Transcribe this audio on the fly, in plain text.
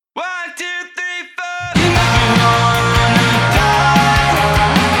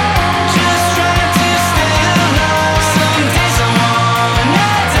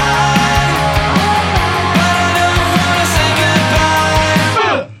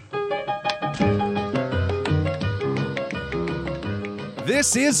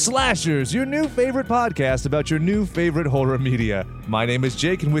This is Slashers, your new favorite podcast about your new favorite horror media. My name is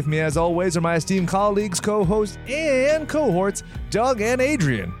Jake, and with me, as always, are my esteemed colleagues, co-hosts, and cohorts, Doug and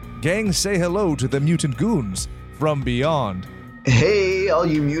Adrian. Gang, say hello to the mutant goons from beyond. Hey, all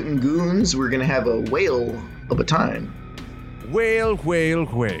you mutant goons, we're gonna have a whale of a time. Whale.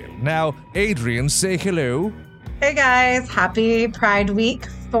 Now, Adrian, say hello. Hey guys, happy Pride Week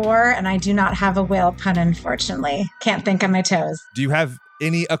 4, and I do not have a whale pun, unfortunately. Can't think on my toes. Do you have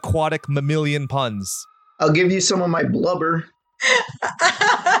any aquatic mammalian puns? I'll give you some of my blubber.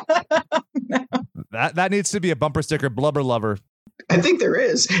 No. That needs to be a bumper sticker, blubber lover. I think there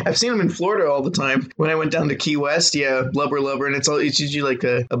is. I've seen them in Florida all the time. When I went down to Key West, yeah, blubber lover, and it's usually like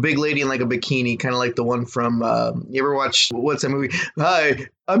a big lady in like a bikini, kind of like the one from, you ever watch, what's that movie? Hi,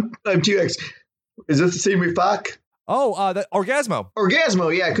 I'm T-Rex. Is this the same with Fuck? Oh, the Orgasmo.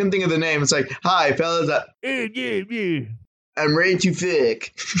 Orgasmo, yeah, I couldn't think of the name. It's like, hi, fellas, I'm ready to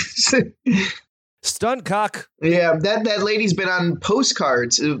fick. Stunt cock. Yeah, that lady's been on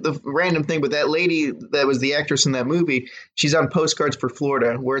postcards. The random thing, but that lady that was the actress in that movie, she's on postcards for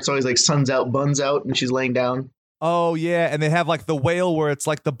Florida, where it's always like sun's out, buns out, and she's laying down. Oh, yeah, and they have like the whale where it's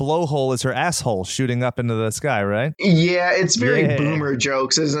like the blowhole is her asshole shooting up into the sky, right? Yeah, it's very boomer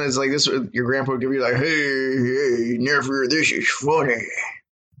jokes, isn't it? It's like this, your grandpa would give you like, hey, never, this is funny.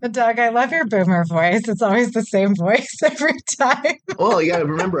 But Doug, I love your boomer voice. It's always the same voice every time. Well, you got to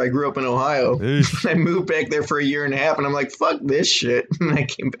remember, I grew up in Ohio. I moved back there for a year and a half, and I'm like, fuck this shit. And I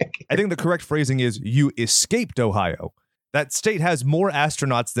came back here. I think the correct phrasing is you escaped Ohio. That state has more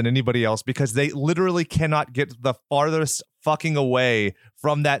astronauts than anybody else because they literally cannot get the farthest fucking away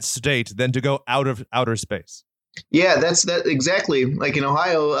from that state than to go out of outer space. Yeah, that's that exactly. Like in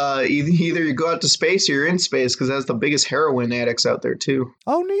Ohio, either you go out to space or you're in space because that's the biggest heroin addicts out there, too.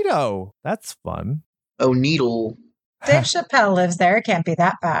 Oh, neato. That's fun. Oh, needle. Dave Chappelle lives there. It can't be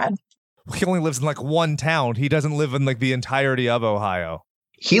that bad. He only lives in like one town. He doesn't live in like the entirety of Ohio.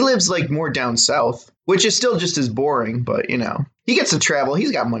 He lives like more down south, which is still just as boring. But, you know, he gets to travel.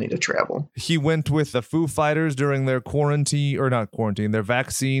 He's got money to travel. He went with the Foo Fighters during their their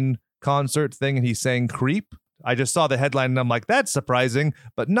vaccine concert thing, and he sang Creep. I just saw the headline and I'm like, that's surprising,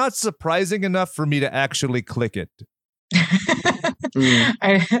 but not surprising enough for me to actually click it.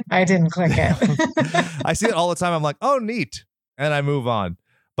 I didn't click it. I see it all the time. I'm like, oh, neat. And I move on.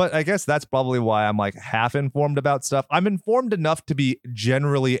 But I guess that's probably why I'm like half informed about stuff. I'm informed enough to be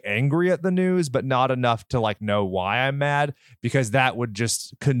generally angry at the news, but not enough to like know why I'm mad, because that would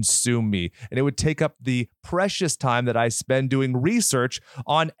just consume me. And it would take up the precious time that I spend doing research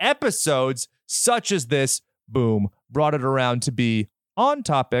on episodes such as this. Boom, brought it around to be on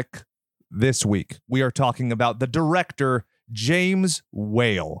topic this week. We are talking about the director, James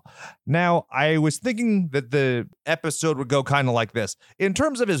Whale. Now, I was thinking that the episode would go kind of like this. In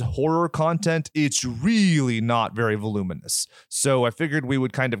terms of his horror content, it's really not very voluminous. So I figured we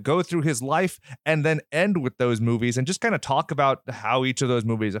would kind of go through his life and then end with those movies and just kind of talk about how each of those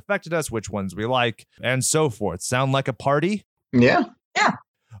movies affected us, which ones we like, and so forth. Sound like a party? Yeah. Yeah.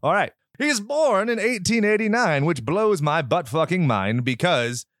 All right. He's born in 1889, which blows my butt-fucking mind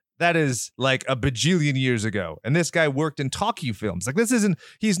because that is like a bajillion years ago. And this guy worked in talkie films. Like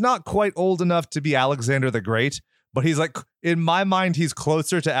he's not quite old enough to be Alexander the Great, but he's like, in my mind, he's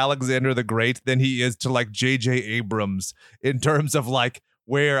closer to Alexander the Great than he is to like J.J. Abrams in terms of like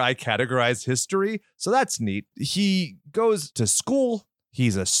where I categorize history. So that's neat. He goes to school.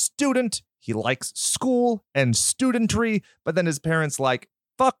 He's a student. He likes school and studentry, but then his parents like,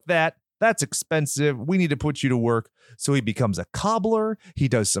 fuck that. That's expensive. We need to put you to work. So he becomes a cobbler. He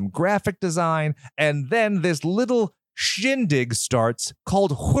does some graphic design. And then this little shindig starts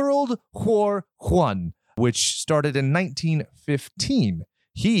called World War I, which started in 1915.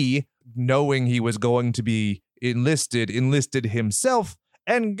 He, knowing he was going to be enlisted himself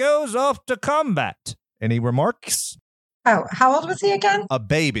and goes off to combat. Any remarks? Oh, how old was he again? A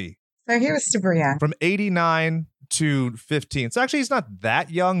baby. So he was super young. From 89 to 15. So actually he's not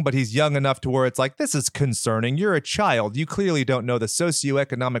that young, but he's young enough to where it's like, this is concerning. You're a child. You clearly don't know the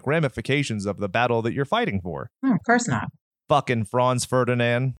socioeconomic ramifications of the battle that you're fighting for. Of course not. Fucking Franz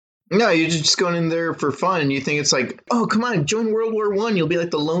Ferdinand. No, you're just going in there for fun. And you think it's like, oh, come on, join World War I. You'll be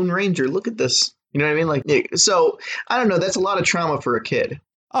like the Lone Ranger. Look at this. You know what I mean? Like, so I don't know. That's a lot of trauma for a kid.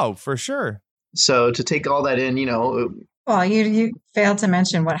 Oh, for sure. So to take all that in, you know. Well, you failed to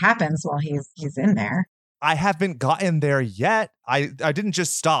mention what happens while he's in there. I haven't gotten there yet. I didn't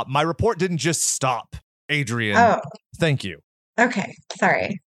just stop. My report didn't just stop, Adrian. Oh. Thank you. Okay.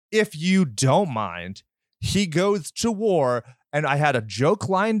 Sorry. If you don't mind, he goes to war And I had a joke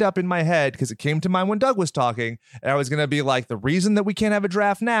lined up in my head because it came to mind when Doug was talking. And I was going to be like, the reason that we can't have a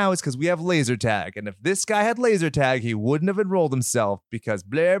draft now is because we have laser tag. And if this guy had laser tag, he wouldn't have enrolled himself because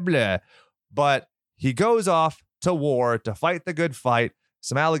blah, blah. But he goes off to war to fight the good fight.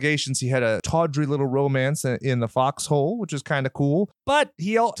 Some allegations he had a tawdry little romance in the foxhole, which is kind of cool. But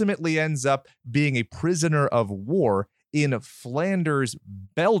he ultimately ends up being a prisoner of war in Flanders,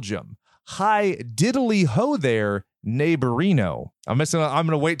 Belgium. Hi diddly ho there, neighborino. I'm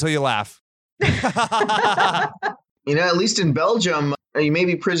gonna wait till you laugh. At least in Belgium, you may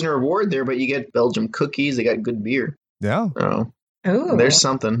be prisoner of war there, but you get Belgium cookies. They got good beer. Yeah. Oh, Ooh. There's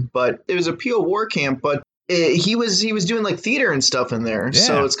something. But it was a PO war camp, but he was doing like theater and stuff in there. Yeah.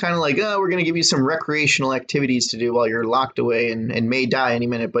 So it's kind of like, we're going to give you some recreational activities to do while you're locked away and may die any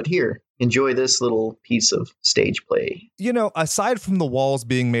minute. But here, enjoy this little piece of stage play. Aside from the walls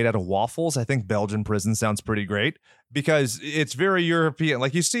being made out of waffles, I think Belgian prison sounds pretty great because it's very European.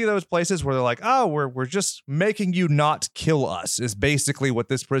 Like you see those places where they're like, oh, we're just making you not kill us is basically what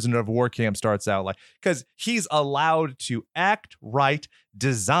this prisoner of war camp starts out like, because he's allowed to act, write,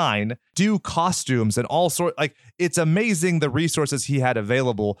 design, do costumes and all sorts. Like it's amazing the resources he had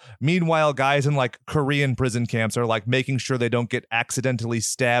available. Meanwhile, guys in like Korean prison camps are like making sure they don't get accidentally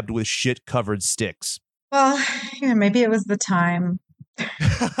stabbed with shit covered sticks. Well, maybe it was the time. Maybe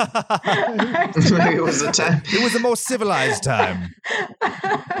it was the time. It was the most civilized time.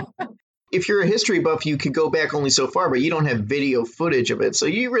 If you're a history buff, you could go back only so far, but you don't have video footage of it. So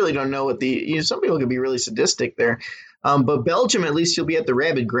you really don't know what some people could be really sadistic there. But Belgium, at least you'll be at the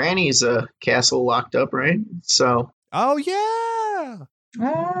Rabid Granny's castle locked up, right? So. Oh, yeah.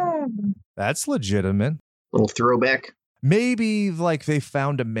 Oh. That's legitimate. Little throwback. Maybe like they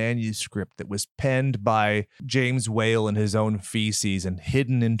found a manuscript that was penned by James Whale in his own feces and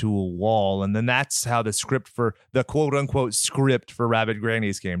hidden into a wall. And then that's how the script for the quote unquote script for Rabid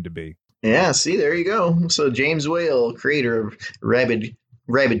Grannies came to be. Yeah, see, there you go. So James Whale, creator of Rabid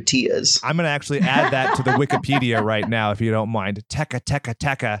Tias. I'm going to actually add that to the Wikipedia right now, if you don't mind.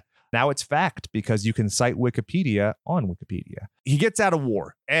 Teka. Now it's fact because you can cite Wikipedia on Wikipedia. He gets out of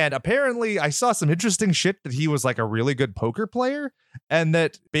war. And apparently I saw some interesting shit that he was like a really good poker player and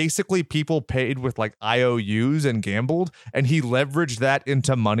that basically people paid with like IOUs and gambled. And he leveraged that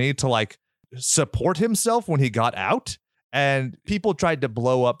into money to like support himself when he got out. And people tried to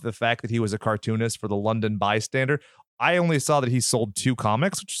blow up the fact that he was a cartoonist for the London Bystander. I only saw that he sold 2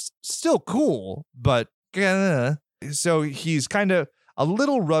 comics, which is still cool, but so he's kind of a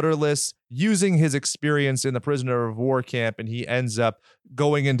little rudderless, using his experience in the prisoner of war camp, and he ends up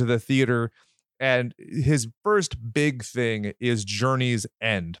going into the theater. And his first big thing is Journey's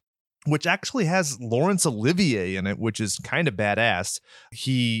End, which actually has Laurence Olivier in it, which is kind of badass.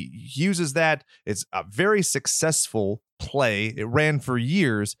 He uses that. It's a very successful play. It ran for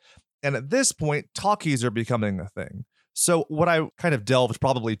years. And at this point, talkies are becoming a thing. So what I kind of delved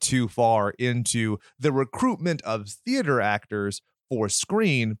probably too far into the recruitment of theater actors for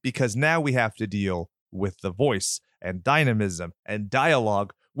screen, because now we have to deal with the voice and dynamism and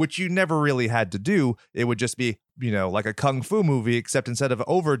dialogue, which you never really had to do. It would just be, like a kung fu movie, except instead of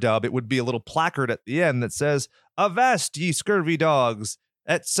overdub, it would be a little placard at the end that says, "Avast ye scurvy dogs,"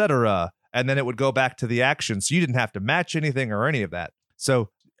 etc. And then it would go back to the action. So you didn't have to match anything or any of that.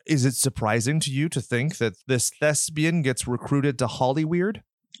 So is it surprising to you to think that this thespian gets recruited to Hollyweird?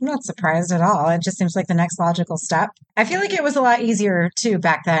 I'm not surprised at all. It just seems like the next logical step. I feel like it was a lot easier too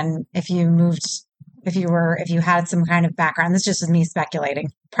back then if you had some kind of background. This just is me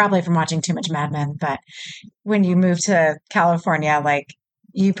speculating, probably from watching too much Mad Men. But when you moved to California, like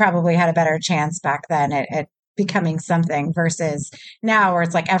you probably had a better chance back then at becoming something versus now where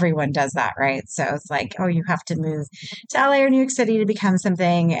it's like everyone does that, right? So it's like, oh, you have to move to LA or New York City to become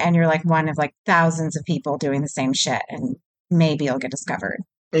something. And you're like one of like thousands of people doing the same shit. And maybe you'll get discovered.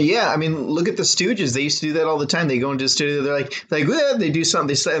 Yeah, I mean, look at the Stooges. They used to do that all the time. They go into the studio, they're like, they do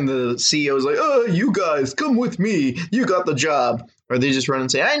something. And the CEO's like, "Oh, you guys, come with me. You got the job." Or they just run and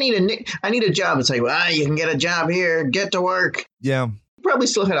say, I need a job. It's like, well, you can get a job here. Get to work. Yeah. Probably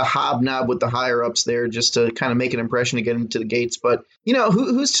still had a hobnob with the higher ups there just to kind of make an impression to get into the gates. But,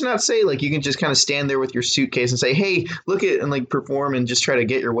 who's to not say, like, you can just kind of stand there with your suitcase and say, hey, look at, and like perform and just try to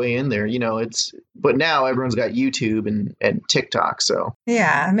get your way in there. But now everyone's got YouTube and TikTok. So,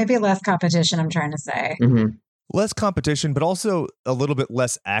 yeah, maybe less competition, I'm trying to say. Mm-hmm. Less competition, but also a little bit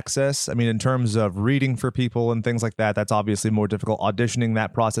less access. I mean, in terms of reading for people and things like that, that's obviously more difficult. Auditioning,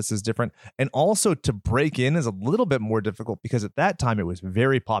 that process is different. And also to break in is a little bit more difficult because at that time it was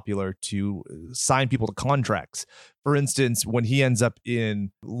very popular to sign people to contracts. For instance, when he ends up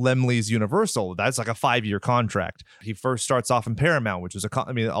in Laemmle's Universal, that's like a 5-year contract. He first starts off in Paramount, which was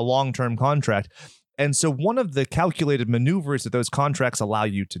a long-term contract. And so one of the calculated maneuvers that those contracts allow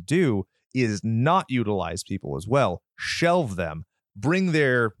you to do is not utilize people as well, shelve them, bring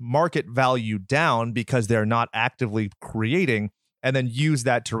their market value down because they're not actively creating, and then use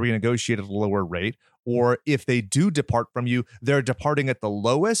that to renegotiate at a lower rate. Or if they do depart from you, they're departing at the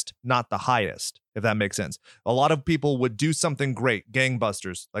lowest, not the highest, if that makes sense. A lot of people would do something great,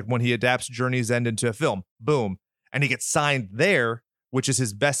 gangbusters, like when he adapts Journey's End into a film, boom, and he gets signed there, which is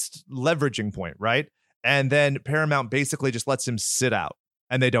his best leveraging point, right? And then Paramount basically just lets him sit out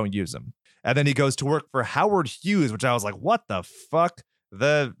and they don't use him. And then he goes to work for Howard Hughes, which I was like, what the fuck?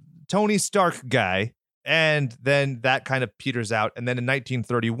 The Tony Stark guy. And then that kind of peters out. And then in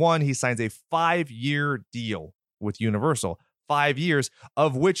 1931, he signs a 5-year deal with Universal. 5 years,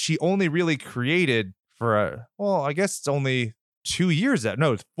 of which he only really created for, I guess it's only 2 years.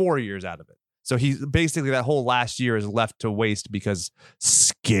 It's 4 years out of it. So he's basically that whole last year is left to waste because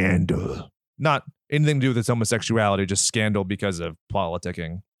scandal. Not anything to do with his homosexuality, just scandal because of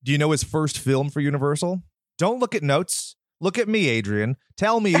politicking. Do you know his first film for Universal? Don't look at notes. Look at me, Adrian.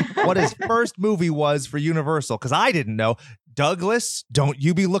 Tell me what his first movie was for Universal, because I didn't know. Douglas, don't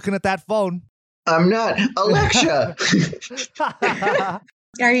you be looking at that phone. I'm not. Alexa.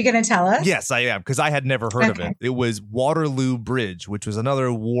 Are you going to tell us? Yes, I am, because I had never heard of it. It was Waterloo Bridge, which was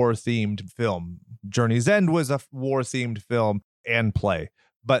another war-themed film. Journey's End was a war-themed film and play.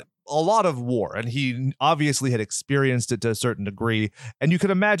 But a lot of war, and he obviously had experienced it to a certain degree, and you could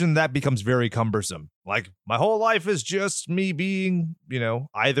imagine that becomes very cumbersome. Like, my whole life is just me being,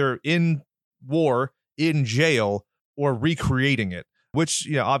 either in war, in jail, or recreating it,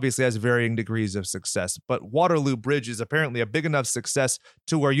 which, obviously has varying degrees of success. But Waterloo Bridge is apparently a big enough success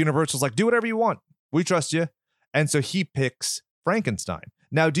to where Universal's like, do whatever you want. We trust you. And so he picks Frankenstein.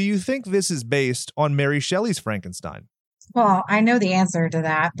 Now, do you think this is based on Mary Shelley's Frankenstein? Well, I know the answer to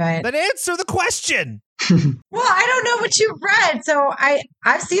that, but then answer the question. Well, I don't know what you read, so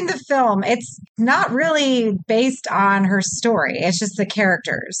I've seen the film. It's not really based on her story. It's just the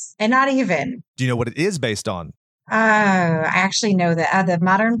characters, and not even. Do you know what it is based on? I actually know the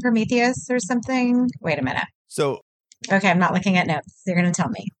modern Prometheus or something. Wait a minute. So, okay, I'm not looking at notes. You're going to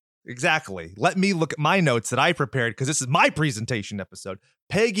tell me. Exactly. Let me look at my notes that I prepared because this is my presentation episode.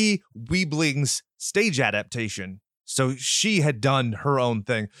 Peggy Weebling's stage adaptation. So she had done her own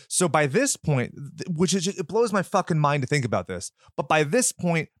thing. So by this point, it blows my fucking mind to think about this, but by this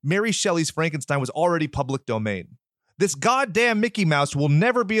point, Mary Shelley's Frankenstein was already public domain. This goddamn Mickey Mouse will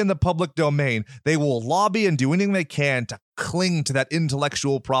never be in the public domain. They will lobby and do anything they can to cling to that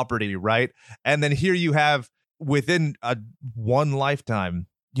intellectual property, right? And then here you have, within one lifetime,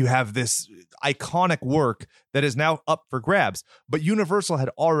 you have this iconic work that is now up for grabs. But Universal had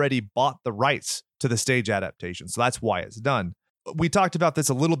already bought the rights to the stage adaptation. So that's why it's done. We talked about this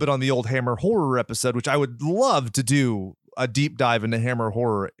a little bit on the old Hammer Horror episode, which I would love to do a deep dive into Hammer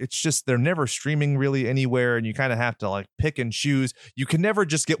Horror. It's just they're never streaming really anywhere, and you kind of have to like pick and choose. You can never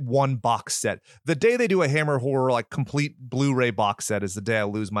just get one box set. The day they do a Hammer Horror like complete Blu-ray box set is the day I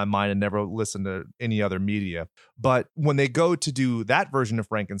lose my mind and never listen to any other media. But when they go to do that version of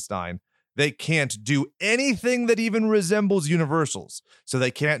Frankenstein, they can't do anything that even resembles Universal's. So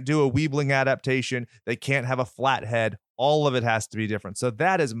they can't do a Weebling adaptation. They can't have a flat head. All of it has to be different. So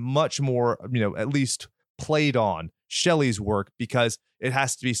that is much more, at least played on Shelley's work because it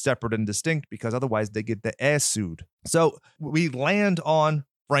has to be separate and distinct because otherwise they get the ass sued. So we land on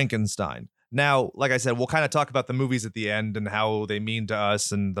Frankenstein. Now, like I said, we'll kind of talk about the movies at the end and how they mean to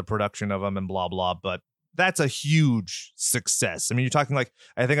us and the production of them and blah, blah, but that's a huge success. I mean, you're talking like,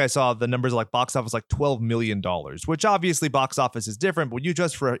 I think I saw the numbers like box office like $12 million, which obviously box office is different, but when you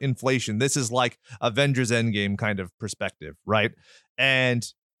adjust for inflation, this is like Avengers Endgame kind of perspective, right? And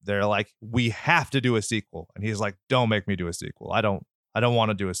they're like, we have to do a sequel. And he's like, don't make me do a sequel. I don't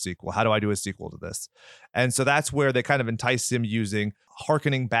want to do a sequel. How do I do a sequel to this? And so that's where they kind of entice him using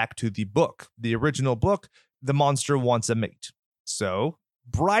hearkening back to the book, the original book, The Monster Wants a Mate. So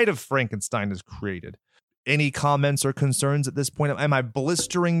Bride of Frankenstein is created. Any comments or concerns at this point? Am I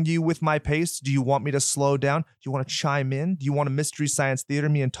blistering you with my pace? Do you want me to slow down? Do you want to chime in? Do you want to Mystery Science Theater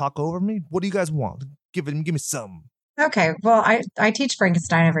me and talk over me? What do you guys want? Give me some. Okay, well, I teach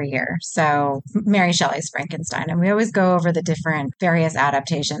Frankenstein every year. So Mary Shelley's Frankenstein. And we always go over the different various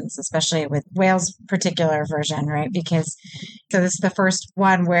adaptations, especially with Wales' particular version, right? Because so this is the first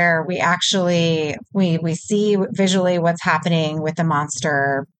one where we actually we see visually what's happening with the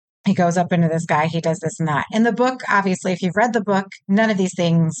monster. He goes up into this guy, he does this and that. In the book, obviously, if you've read the book, none of these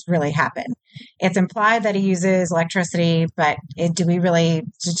things really happen. It's implied that he uses electricity, but did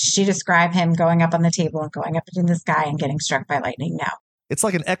she describe him going up on the table and going up into the sky and getting struck by lightning? No. It's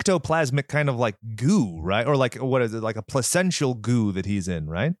like an ectoplasmic kind of like goo, right? Or like, what is it? Like a placental goo that he's in,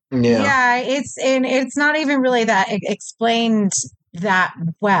 right? Yeah, it's not even really that explained that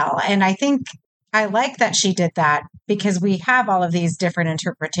well. And I think I like that she did that because we have all of these different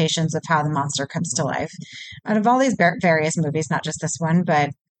interpretations of how the monster comes to life. Out of all these various movies, not just this one, but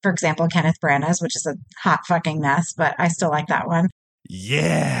for example, Kenneth Branagh's, which is a hot fucking mess, but I still like that one.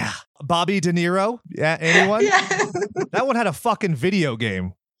 Yeah. Bobby De Niro? Yeah, anyone? Yeah. That one had a fucking video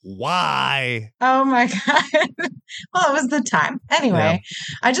game. Why? Oh my God. Well, it was the time. Anyway,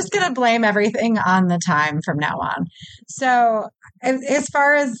 I'm just going to blame everything on the time from now on. So as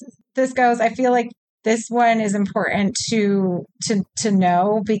far as this goes, I feel like this one is important to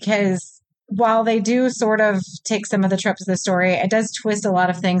know because while they do sort of take some of the tropes of the story, it does twist a lot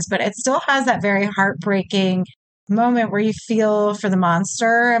of things, but it still has that very heartbreaking moment where you feel for the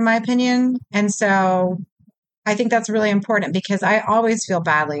monster, in my opinion. And so I think that's really important because I always feel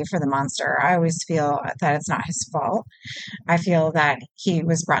badly for the monster. I always feel that it's not his fault. I feel that he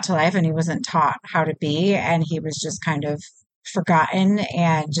was brought to life and he wasn't taught how to be, and he was just kind of forgotten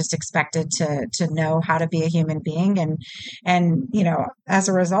and just expected to know how to be a human being. And you know, as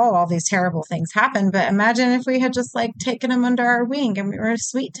a result, all these terrible things happen. But imagine if we had just like taken him under our wing and we were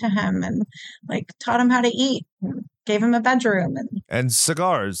sweet to him and like taught him how to eat, and gave him a bedroom and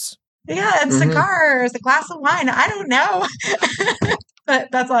cigars. Yeah, and cigars, a glass of wine. I don't know. But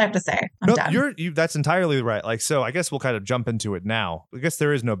that's all I have to say. I'm done. That's entirely right. Like, so I guess we'll kind of jump into it now. I guess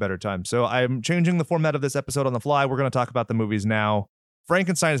there is no better time. So I'm changing the format of this episode on the fly. We're going to talk about the movies now.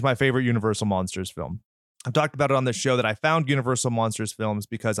 Frankenstein is my favorite Universal Monsters film. I've talked about it on this show that I found Universal Monsters films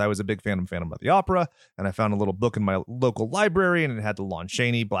because I was a big fan of Phantom of the Opera, and I found a little book in my local library, and it had the Lon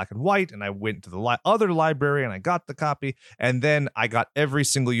Chaney black and white, and I went to the other library, and I got the copy, and then I got every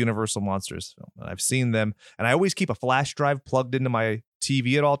single Universal Monsters film, and I've seen them, and I always keep a flash drive plugged into my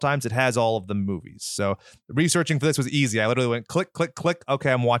TV at all times. It has all of the movies. So researching for this was easy. I literally went click, click, click.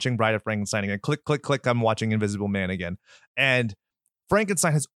 Okay, I'm watching Bride of Frankenstein again. Click, click, click. I'm watching Invisible Man again. And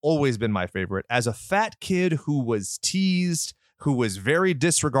Frankenstein has always been my favorite. As a fat kid who was teased, who was very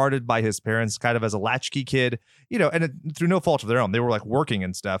disregarded by his parents, kind of as a latchkey kid, you know, and through no fault of their own, they were like working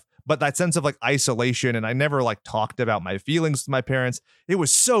and stuff. But that sense of like isolation, and I never like talked about my feelings to my parents. It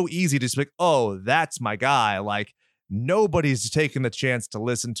was so easy to just be like, oh, that's my guy. Like, nobody's taking the chance to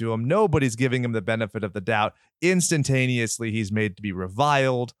listen to him. Nobody's giving him the benefit of the doubt. Instantaneously, he's made to be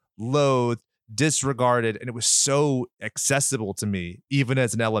reviled, loathed, disregarded, and it was so accessible to me, even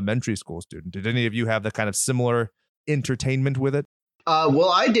as an elementary school student. Did any of you have the kind of similar entertainment with it? Well,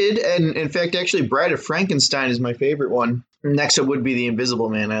 I did, and in fact, actually, Bride of Frankenstein is my favorite one. Next up would be The Invisible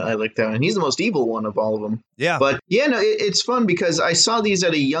Man. I like that one. He's the most evil one of all of them. Yeah. But yeah, no, it's fun because I saw these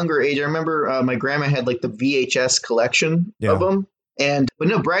at a younger age. I remember my grandma had like the VHS collection of them. But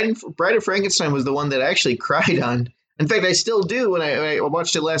no, Bride of Frankenstein was the one that I actually cried on. In fact, I still do when I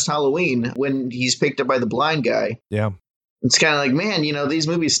watched it last Halloween when he's picked up by the blind guy. Yeah. It's kind of like, man, you know, these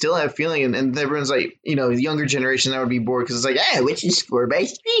movies still have feeling. And everyone's like, you know, the younger generation that would be bored because it's like, which is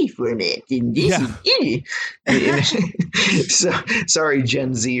 4:3 format. So sorry,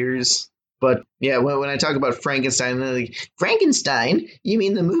 Gen Zers. But yeah, when I talk about Frankenstein, they're like, Frankenstein? You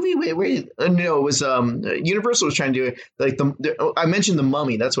mean the movie where no, it was Universal was trying to do it. Like I mentioned The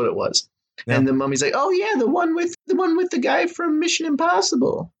Mummy. That's what it was. Yeah. And the Mummy's like, oh yeah, the one with the guy from Mission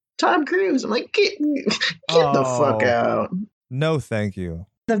Impossible, Tom Cruise. I'm like, get the fuck out. No, thank you.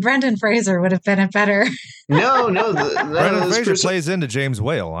 The Brendan Fraser would have been a better. No. Brendan Fraser plays into James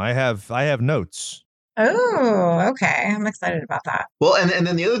Whale. I have notes. Oh, okay. I'm excited about that. Well, and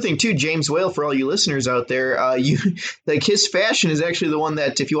then the other thing too, James Whale, for all you listeners out there, you like his fashion is actually the one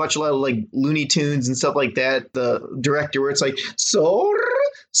that if you watch a lot of like Looney Tunes and stuff like that, the director where it's like, so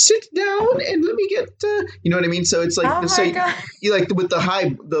sit down and let me get, you know what I mean? So it's like, you like with the high,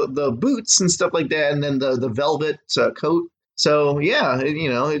 the boots and stuff like that, and then the velvet coat. So yeah, you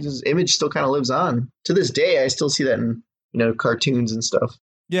know, his image still kind of lives on to this day. I still see that in, you know, cartoons and stuff.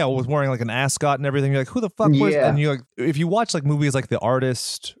 Yeah, with wearing like an ascot and everything. You're like, who the fuck was? Yeah. And you like, if you watch like movies like The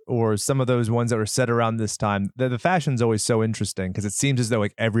Artist or some of those ones that were set around this time, the fashion's always so interesting because it seems as though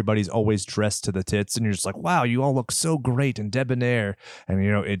like everybody's always dressed to the tits, and you're just like, wow, you all look so great and debonair. And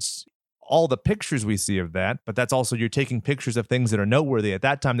you know, it's all the pictures we see of that, but that's also you're taking pictures of things that are noteworthy. At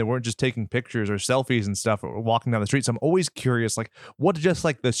that time, they weren't just taking pictures or selfies and stuff or walking down the street. So I'm always curious, like, what just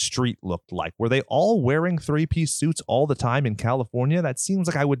like the street looked like. Were they all wearing 3-piece suits all the time in California? That seems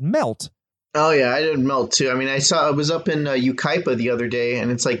like I would melt. Oh yeah, I did melt too. I mean, I was up in Yucaipa the other day, and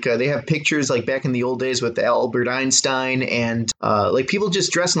it's like they have pictures like back in the old days with Albert Einstein and like people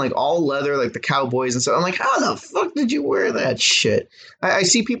just dressed in like all leather, like the cowboys and stuff. I'm like, how the fuck did you wear that shit? I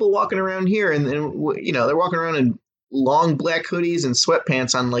see people walking around here, and you know they're walking around in long black hoodies and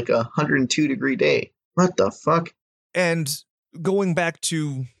sweatpants on like 102-degree day. What the fuck? And going back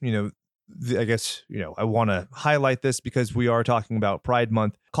to, you know, I guess, you know, I want to highlight this because we are talking about Pride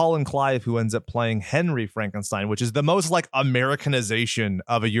Month. Colin Clive, who ends up playing Henry Frankenstein, which is the most like Americanization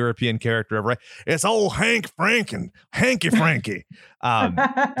of a European character ever. Right? It's old Hanky Frankie.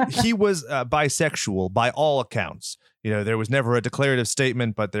 He was bisexual by all accounts. You know, there was never a declarative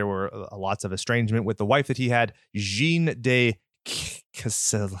statement, but there were lots of estrangement with the wife that he had, Jean de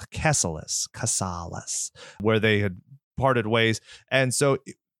Casalis, where they had parted ways. And so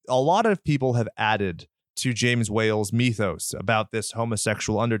a lot of people have added to James Whale's mythos about this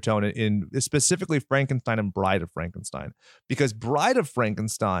homosexual undertone in specifically Frankenstein and Bride of Frankenstein, because Bride of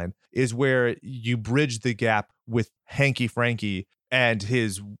Frankenstein is where you bridge the gap with Hanky Frankie and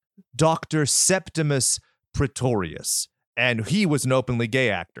his Dr. Septimus Pretorius, and he was an openly gay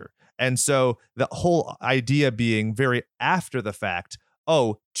actor. And so the whole idea being very after the fact,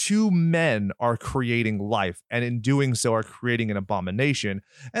 oh, two men are creating life, and in doing so are creating an abomination.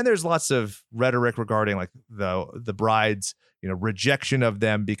 And there's lots of rhetoric regarding like the bride's, you know, rejection of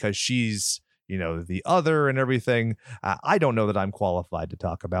them because she's, you know, the other and everything. I don't know that I'm qualified to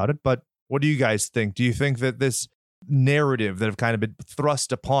talk about it, but what do you guys think? Do you think that this narrative that have kind of been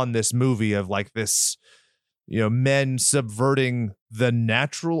thrust upon this movie of like this, you know, men subverting the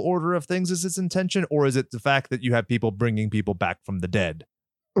natural order of things is its intention, or is it the fact that you have people bringing people back from the dead?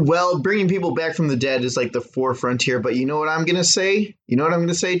 Well, bringing people back from the dead is like the forefront here, but you know what I'm going to say? You know what I'm going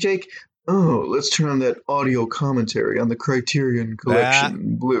to say, Jake? Oh, let's turn on that audio commentary on the Criterion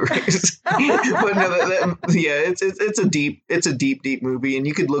Collection Blu-rays. But no, yeah, it's a deep movie, and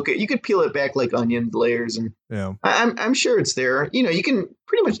you could peel it back like onion layers, and Yeah, I'm sure it's there. You know, you can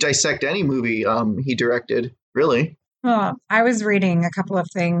pretty much dissect any movie he directed, really. Well, I was reading a couple of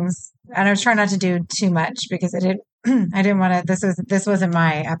things, and I was trying not to do too much because I didn't want to. This wasn't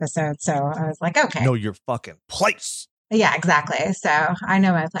my episode, so I was like, okay, know your fucking place. yeah, exactly. So I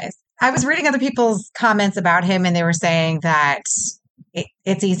know my place. I was reading other people's comments about him, and they were saying that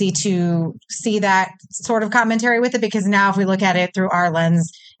it's easy to see that sort of commentary with it because now if we look at it through our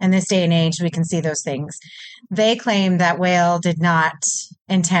lens in this day and age, we can see those things. They claim that Whale did not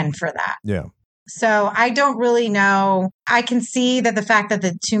intend for that. Yeah. So I don't really know. I can see that the fact that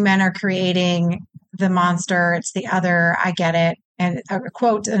the two men are creating the monster, it's the other, I get it. And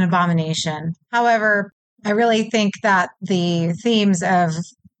quote, an abomination. However, I really think that the themes of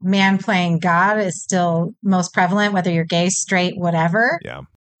man playing God is still most prevalent, whether you're gay, straight, whatever. Yeah.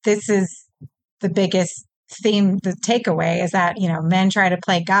 This is the biggest theme. The takeaway is that, you know, men try to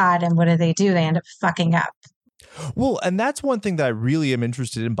play God, and what do? They end up fucking up. Well, and that's one thing that I really am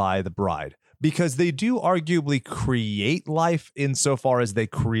interested in by The Bride, because they do arguably create life insofar as they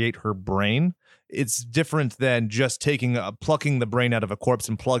create her brain. It's different than just plucking the brain out of a corpse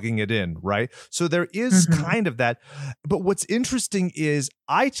and plugging it in, right? So there is kind of that. But what's interesting is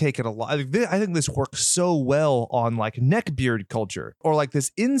I take it a lot. I think this works so well on like neckbeard culture or like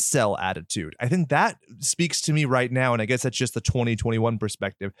this incel attitude. I think that speaks to me right now. And I guess that's just the 2021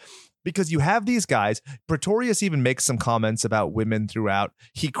 perspective. Because you have these guys, Pretorius even makes some comments about women throughout.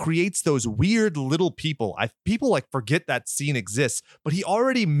 He creates those weird little people. People like forget that scene exists, but he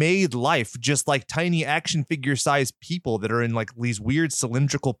already made life just like tiny action figure sized people that are in like these weird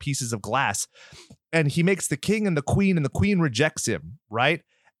cylindrical pieces of glass. And he makes the king and the queen rejects him, right?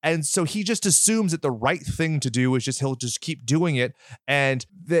 And so he just assumes that the right thing to do is he'll just keep doing it. And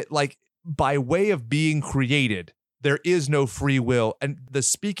that like by way of being created, there is no free will. And the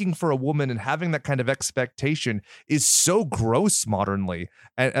speaking for a woman and having that kind of expectation is so gross modernly.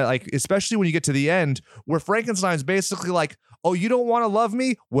 And like, especially when you get to the end where Frankenstein's basically like, oh, you don't want to love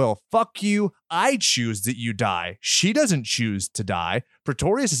me? Well, fuck you. I choose that you die. She doesn't choose to die.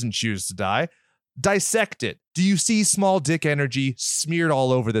 Pretorius doesn't choose to die. Dissect it. Do you see small dick energy smeared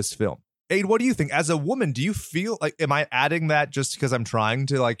all over this film? Aid, what do you think? As a woman, do you feel like, am I adding that just because I'm trying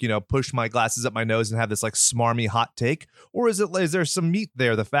to like, push my glasses up my nose and have this like smarmy hot take? Or is there some meat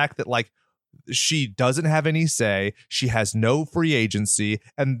there? The fact that like she doesn't have any say, she has no free agency,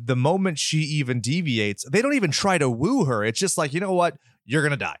 and the moment she even deviates, they don't even try to woo her. It's just like, you know what? You're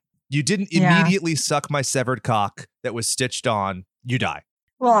going to die. You didn't immediately suck my severed cock that was stitched on. You die.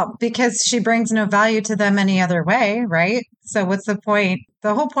 Well, because she brings no value to them any other way, right? So what's the point?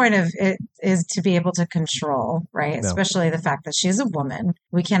 The whole point of it is to be able to control, right? No. Especially the fact that she's a woman.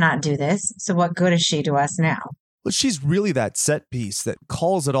 We cannot do this. So what good is she to us now? Well, she's really that set piece that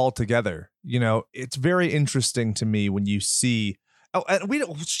calls it all together. It's very interesting to me when you see. Oh, and we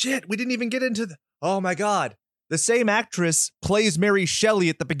didn't even get into oh my God. The same actress plays Mary Shelley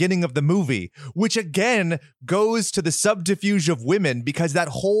at the beginning of the movie, which again goes to the subterfuge of women, because that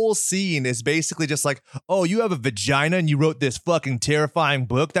whole scene is basically just like, oh, you have a vagina and you wrote this fucking terrifying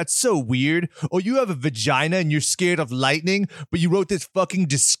book? That's so weird. Oh, you have a vagina and you're scared of lightning, but you wrote this fucking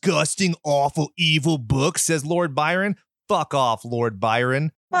disgusting, awful, evil book, says Lord Byron. Fuck off, Lord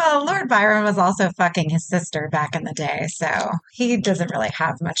Byron. Well, Lord Byron was also fucking his sister back in the day, so he doesn't really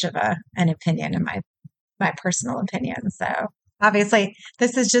have much of an opinion in my personal opinion. So obviously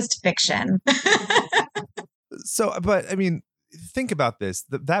this is just fiction. So, but I mean, think about this.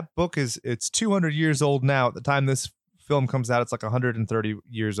 That book it's 200 years old now. At the time this film comes out, it's like 130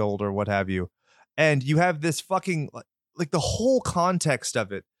 years old or what have you. And you have this fucking, like the whole context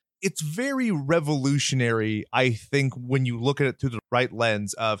of it. It's very revolutionary, I think, when you look at it through the right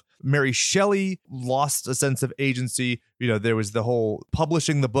lens of Mary Shelley lost a sense of agency. There was the whole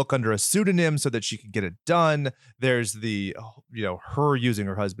publishing the book under a pseudonym so that she could get it done. There's the, her using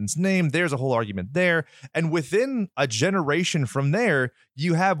her husband's name. There's a whole argument there. And within a generation from there,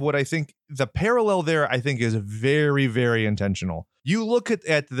 you have what I think the parallel there, I think, is very, very intentional. You look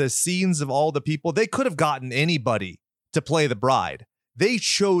at the scenes of all the people, they could have gotten anybody to play the bride. They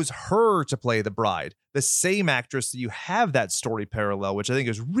chose her to play the bride, the same actress that you have that story parallel, which I think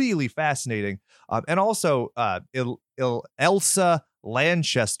is really fascinating. And also, Elsa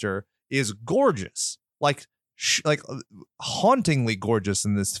Lanchester is gorgeous, like hauntingly gorgeous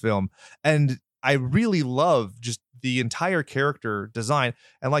in this film. And I really love just the entire character design.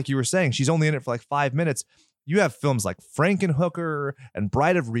 And like you were saying, she's only in it for like 5 minutes. You have films like Frankenhooker and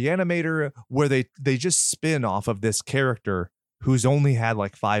Bride of Reanimator, where they just spin off of this character who's only had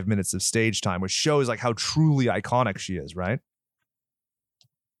like 5 minutes of stage time, which shows like how truly iconic she is, right?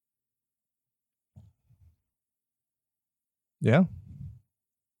 Yeah.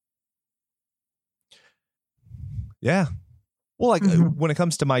 Yeah. Well, like when it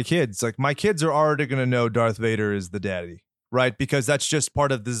comes to my kids, like my kids are already going to know Darth Vader is the daddy, right? Because that's just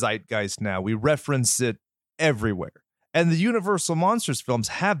part of the zeitgeist now. We reference it everywhere. And the Universal Monsters films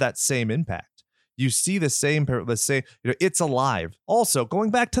have that same impact. You see the same, it's alive. Also, going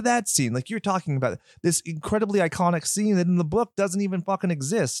back to that scene, like you're talking about, this incredibly iconic scene that in the book doesn't even fucking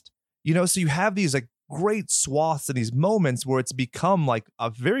exist. So you have these like great swaths and these moments where it's become like a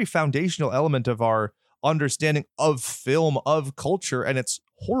very foundational element of our understanding of film, of culture, and it's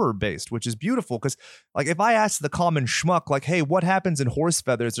horror based, which is beautiful. Because like if I ask the common schmuck, like, hey, what happens in horse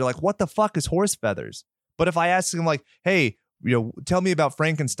feathers? They're like, what the fuck is horse feathers? But if I ask them like, hey, tell me about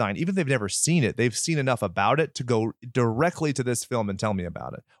Frankenstein, even if they've never seen it, they've seen enough about it to go directly to this film and tell me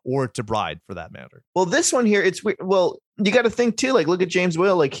about it, or to Bride for that matter. Well, this one here, it's well, you got to think too, like look at James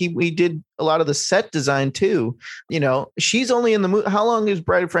Whale, like he did a lot of the set design too. She's only in the movie. How long is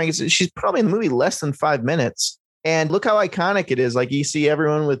Bride of Frankenstein? She's probably in the movie less than 5 minutes. And look how iconic it is. Like you see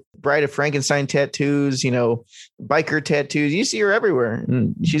everyone with Bride of Frankenstein tattoos, biker tattoos. You see her everywhere.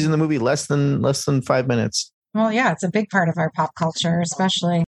 And she's in the movie less than 5 minutes. Well, yeah, it's a big part of our pop culture,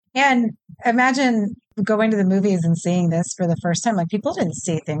 especially. And imagine going to the movies and seeing this for the first time. Like people didn't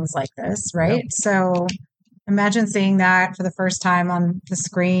see things like this, right? Yep. So imagine seeing that for the first time on the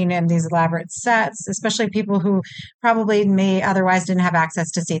screen and these elaborate sets, especially people who probably may otherwise didn't have access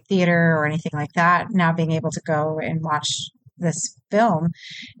to see theater or anything like that, now being able to go and watch this film.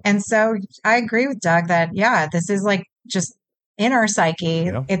 And so I agree with Doug that, yeah, this is like just in our psyche.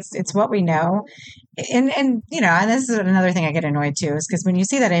 Yeah. It's what we know. And and this is another thing I get annoyed too, is because when you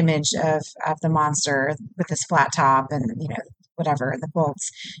see that image of the monster with this flat top and, whatever, the bolts,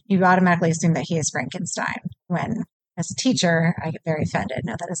 you automatically assume that he is Frankenstein. When as a teacher, I get very offended.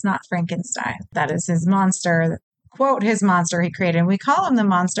 No, that is not Frankenstein. That is his monster. Quote, his monster he created. And we call him the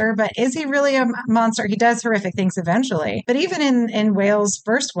monster, but is he really a monster? He does horrific things eventually. But even in Whale's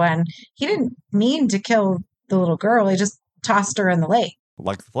first one, he didn't mean to kill the little girl. He just tossed her in the lake.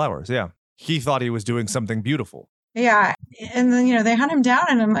 Like the flowers, yeah. He thought he was doing something beautiful. Yeah. And then, they hunt him down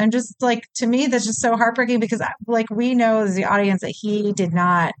and I'm just like, to me, that's just so heartbreaking because like we know as the audience that he did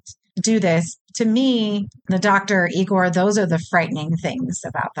not do this. To me, the doctor, Igor, those are the frightening things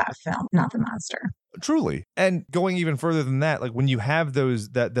about that film, not the monster. Truly. And going even further than that, like when you have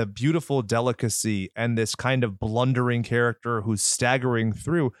the beautiful delicacy and this kind of blundering character who's staggering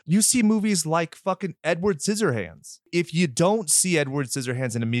through, you see movies like fucking Edward Scissorhands. If you don't see Edward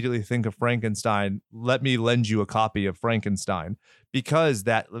Scissorhands and immediately think of Frankenstein, let me lend you a copy of Frankenstein, because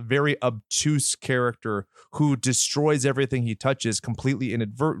that very obtuse character who destroys everything he touches completely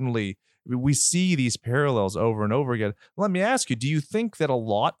inadvertently, we see these parallels over and over again. Let me ask you, do you think that a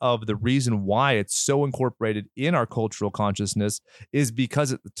lot of the reason why it's so incorporated in our cultural consciousness is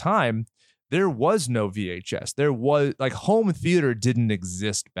because at the time there was no VHS? There was like home theater didn't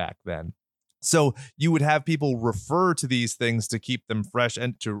exist back then. So you would have people refer to these things to keep them fresh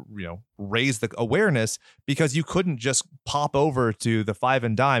and to, raise the awareness, because you couldn't just pop over to the Five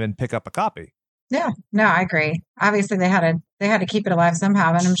and Dime and pick up a copy. Yeah, no, I agree. Obviously, they had to keep it alive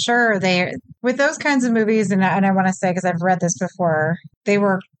somehow, and I'm sure with those kinds of movies, and I want to say, because I've read this before, they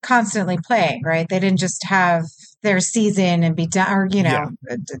were constantly playing, right? They didn't just have their season and be done, or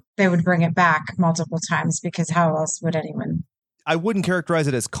they would bring it back multiple times, because how else would anyone? I wouldn't characterize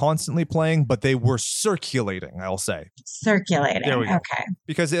it as constantly playing, but they were circulating, I'll say. Circulating. There we go. Okay.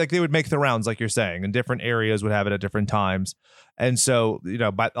 Because they would make the rounds, like you're saying, and different areas would have it at different times. And so,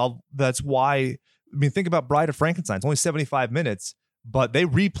 but that's why, think about Bride of Frankenstein. It's only 75 minutes, but they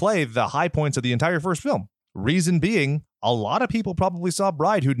replay the high points of the entire first film. Reason being, a lot of people probably saw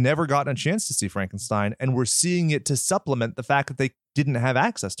Bride who'd never gotten a chance to see Frankenstein and were seeing it to supplement the fact that they didn't have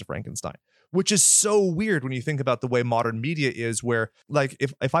access to Frankenstein. Which is so weird when you think about the way modern media is, where like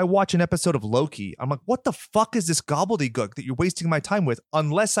if I watch an episode of Loki, I'm like, what the fuck is this gobbledygook that you're wasting my time with?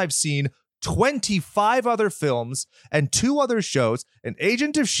 Unless I've seen 25 other films and 2 other shows, an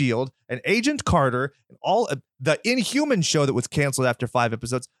Agent of S.H.I.E.L.D., an Agent Carter, and all the Inhuman show that was canceled after 5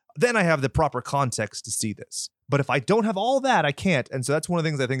 episodes, then I have the proper context to see this. But if I don't have all that, I can't. And so that's one of the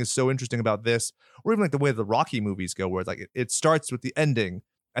things I think is so interesting about this, or even like the way the Rocky movies go, where it's like it starts with the ending.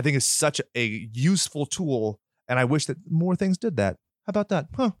 I think is such a useful tool, and I wish that more things did that. How about that?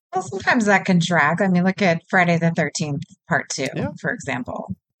 Huh. Well, sometimes that can drag. I mean, look at Friday the 13th Part 2, for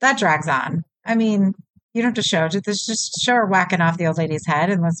example. That drags on. I mean, you don't have to show it. Just show her whacking off the old lady's head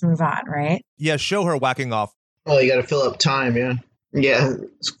and let's move on, right? Yeah, show her whacking off. Oh, you got to fill up time, yeah. Yeah,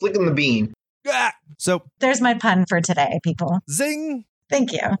 it's flicking the bean. Ah! So there's my pun for today, people. Zing!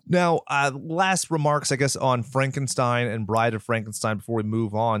 Thank you. Now, last remarks, I guess, on Frankenstein and Bride of Frankenstein before we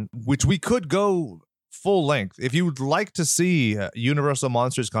move on, which we could go full length. If you would like to see Universal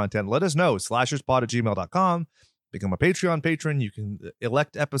Monsters content, let us know. slasherspod@gmail.com. Become a Patreon patron. You can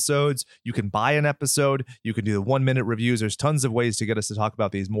elect episodes. You can buy an episode. You can do the 1-minute reviews. There's tons of ways to get us to talk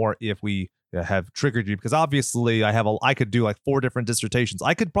about these more if we have triggered you, because obviously I could do like 4 different dissertations.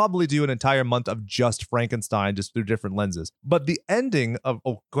 I could probably do an entire month of just Frankenstein, just through different lenses. But the ending of,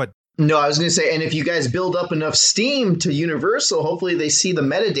 go ahead. No, I was going to say, and if you guys build up enough steam to Universal, hopefully they see the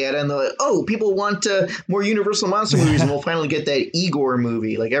metadata and they're like, oh, people want more Universal Monster movies, and we'll finally get that Igor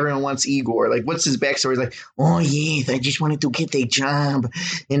movie. Like, everyone wants Igor. Like, what's his backstory? He's like, oh, yes, I just wanted to get a job,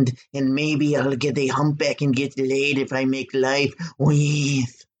 and maybe I'll get a humpback and get laid if I make life. Oh,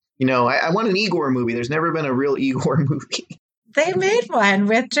 yes. I want an Igor movie. There's never been a real Igor movie. They made one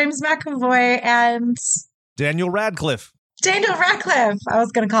with James McAvoy and Daniel Radcliffe. Daniel Radcliffe. I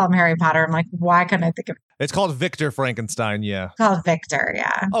was going to call him Harry Potter. I'm like, why couldn't I think of it? It's called Victor Frankenstein, yeah. Called Victor,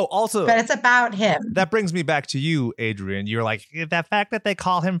 yeah. Oh, also. But it's about him. That brings me back to you, Adrian. You're like, the fact that they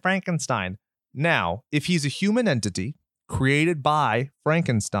call him Frankenstein. Now, if he's a human entity created by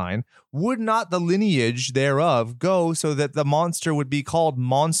Frankenstein, would not the lineage thereof go so that the monster would be called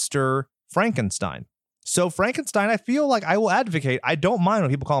Monster Frankenstein? So Frankenstein, I feel like I will advocate. I don't mind when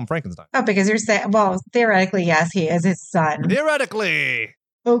people call him Frankenstein. Oh, because you're saying, well, theoretically, yes, he is his son. Theoretically.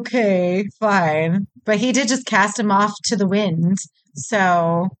 Okay, fine. But he did just cast him off to the wind.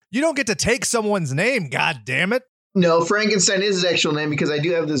 So you don't get to take someone's name, god damn it. No, Frankenstein is his actual name, because I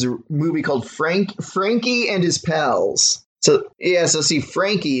do have this movie called Frankie and His Pals. So, yeah, see,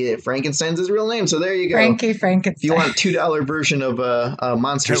 Frankenstein's his real name. So there you go. Frankie Frankenstein. If you want a $2 version of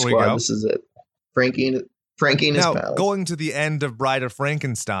Monster Squad, this is it. Frankie and his pals. Now, going to the end of Bride of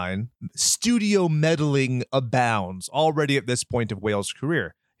Frankenstein, studio meddling abounds already at this point of Whale's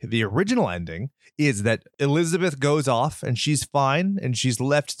career. The original ending is that Elizabeth goes off and she's fine and she's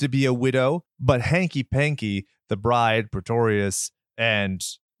left to be a widow, but Hanky Panky, the bride, Pretorius, and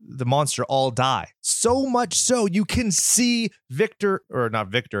the monster all die. So much so you can see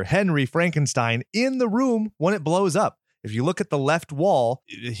Henry Frankenstein in the room when it blows up. If you look at the left wall,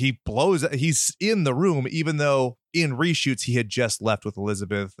 he's in the room, even though in reshoots he had just left with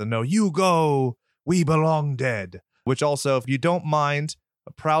Elizabeth. And no, you go, we belong dead. Which also, if you don't mind,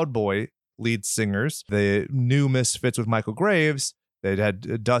 Proud Boy lead singers, the new Misfits with Michael Graves, they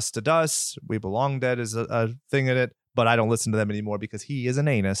had Dust to Dust, We Belong Dead is a thing in it, but I don't listen to them anymore because he is an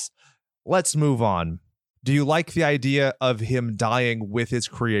anus. Let's move on. Do you like the idea of him dying with his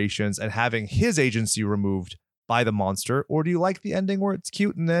creations and having his agency removed by the monster, or do you like the ending where it's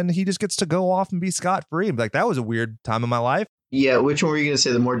cute and then he just gets to go off and be scot-free? Like, that was a weird time in my life. Yeah, which one were you going to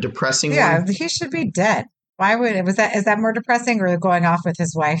say? The more depressing one? Yeah, he should be dead. Why would is that more depressing, or going off with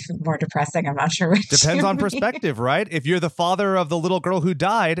his wife more depressing? I'm not sure which. Depends on perspective, right? If you're the father of the little girl who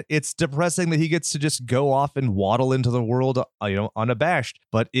died, it's depressing that he gets to just go off and waddle into the world, unabashed.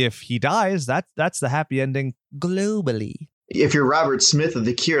 But if he dies, that's the happy ending globally. If you're Robert Smith of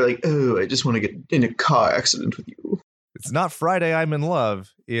The Cure, like, oh, I just want to get in a car accident with you. It's not Friday I'm in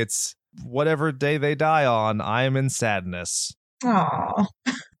love. It's whatever day they die on, I am in sadness. Oh,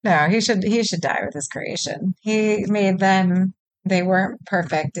 no, he should die with his creation. He made them. They weren't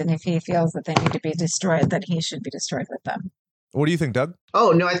perfect, and if he feels that they need to be destroyed, then he should be destroyed with them. What do you think, Doug?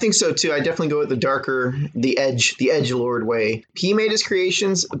 Oh, no, I think so, too. I definitely go with the darker, the edgelord way. He made his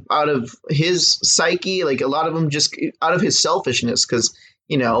creations out of his psyche, like a lot of them just out of his selfishness, because,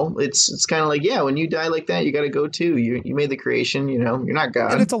 it's kind of like, yeah, when you die like that, you got to go, too. You made the creation, you're not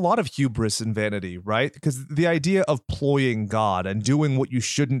God. And it's a lot of hubris and vanity, right? Because the idea of ploying God and doing what you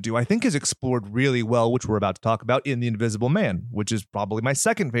shouldn't do, I think, is explored really well, which we're about to talk about in The Invisible Man, which is probably my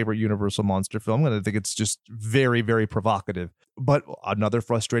second favorite Universal monster film, and I think it's just very, very provocative. But another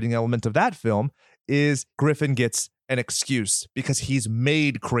frustrating element of that film is Griffin gets an excuse because he's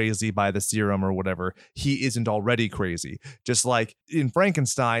made crazy by the serum or whatever. He isn't already crazy. Just like in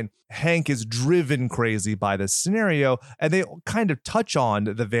Frankenstein, Hank is driven crazy by this scenario, and they kind of touch on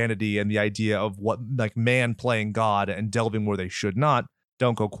the vanity and the idea of what, like, man playing God and delving where they should not.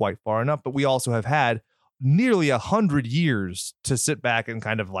 Don't go quite far enough, but we also have had nearly 100 years to sit back and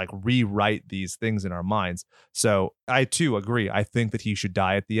kind of like rewrite these things in our minds. So I too agree. I think that he should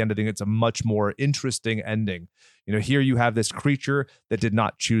die at the end. I think it's a much more interesting ending. Here you have this creature that did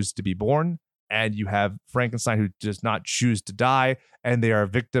not choose to be born, and you have Frankenstein who does not choose to die, and they are a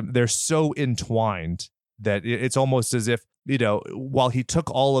victim. They're so entwined that it's almost as if, while he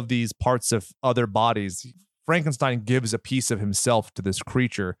took all of these parts of other bodies, Frankenstein gives a piece of himself to this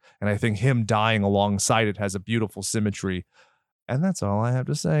creature, and I think him dying alongside it has a beautiful symmetry. And that's all I have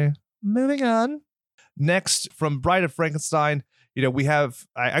to say. Moving on. Next, from Bride of Frankenstein, I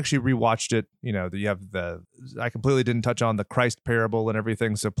actually rewatched it. I completely didn't touch on the Christ parable and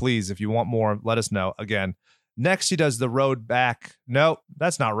everything. So please, if you want more, let us know. Again, next he does The Road Back. No,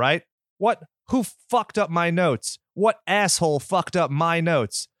 that's not right. What? Who fucked up my notes? What asshole fucked up my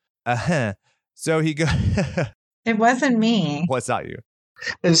notes? So he goes. It wasn't me. What's not you?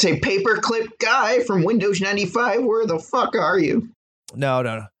 And say, paperclip guy from Windows 95, where the fuck are you?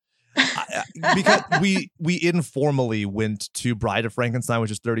 No. Because we informally went to Bride of Frankenstein,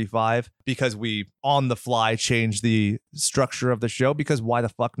 which is 35, because we on the fly changed the structure of the show, because why the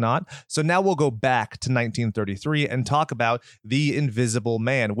fuck not? So now we'll go back to 1933 and talk about The Invisible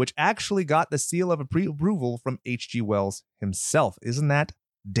Man, which actually got the seal of approval from H.G. Wells himself. Isn't that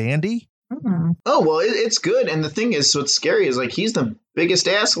dandy? Mm-hmm. Oh, well, it's good. And the thing is, what's scary is, like, he's the biggest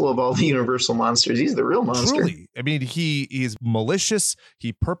asshole of all the Universal monsters. He's the real monster. Truly. I mean, he is malicious.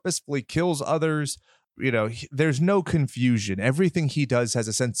 He purposefully kills others. There's no confusion. Everything he does has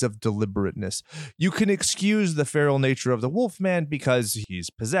a sense of deliberateness. You can excuse the feral nature of the Wolfman because he's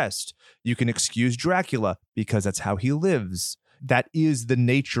possessed. You can excuse Dracula because that's how he lives. That is the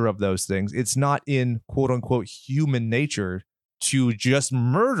nature of those things. It's not in quote unquote human nature to just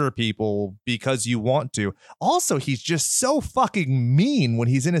murder people because you want to. Also, he's just so fucking mean when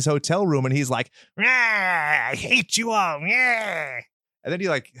he's in his hotel room and he's like, I hate you all. And then he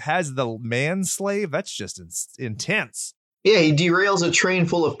like has the manslave. That's just intense. Yeah, he derails a train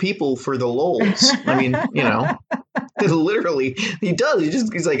full of people for the lols. I mean, literally, he does.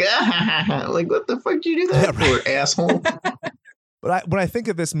 He's like, like, what the fuck did you do that for, asshole? But when I think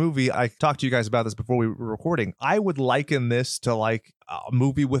of this movie, I talked to you guys about this before we were recording. I would liken this to like a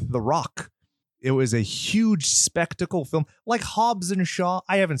movie with The Rock. It was a huge spectacle film, like Hobbs and Shaw.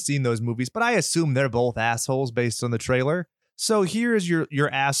 I haven't seen those movies, but I assume they're both assholes based on the trailer. So here's your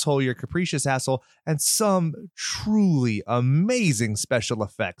asshole, your capricious asshole, and some truly amazing special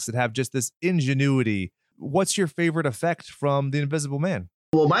effects that have just this ingenuity. What's your favorite effect from The Invisible Man?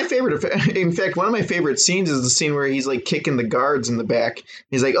 Well, my favorite, in fact, one of my favorite scenes is the scene where he's like kicking the guards in the back.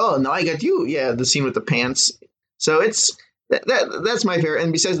 He's like, "Oh, now I got you." Yeah, the scene with the pants. So it's that's my favorite.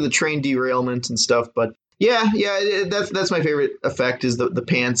 And besides the train derailment and stuff, but yeah, that's my favorite effect is the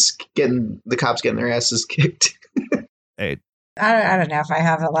pants the cops getting their asses kicked. Hey, I don't know if I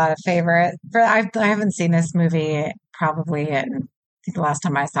have a lot of favorite. I haven't seen this movie probably in, I think the last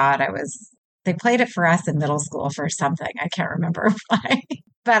time I saw it, they played it for us in middle school for something. I can't remember why.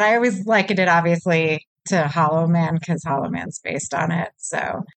 But I always likened it, obviously, to Hollow Man because Hollow Man's based on it.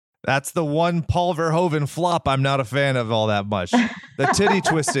 So that's the one Paul Verhoeven flop I'm not a fan of all that much. The titty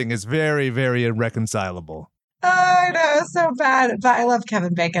twisting is very, very irreconcilable. I know, so bad. But I love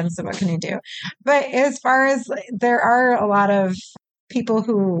Kevin Bacon, so what can you do? But as far as there are a lot of people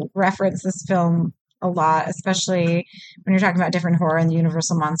who reference this film a lot, especially when you're talking about different horror and the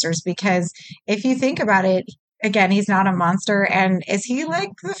Universal monsters, because if you think about it, again, he's not a monster. And is he like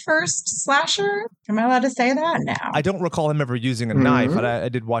the first slasher? Am I allowed to say that now? I don't recall him ever using a knife, but I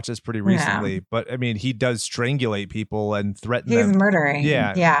did watch this pretty recently. Yeah. But I mean, he does strangulate people and threaten He's them. murdering.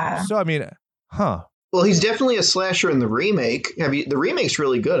 Yeah. So, I mean, huh. Well, he's definitely a slasher in the remake. The remake's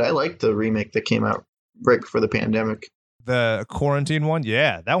really good. I like the remake that came out right before the pandemic. The quarantine one?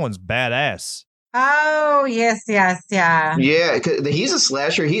 Yeah, that one's badass. Oh, yes, yeah. Yeah, 'cause he's a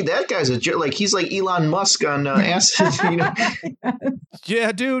slasher. That guy's he's like Elon Musk on acid. You know,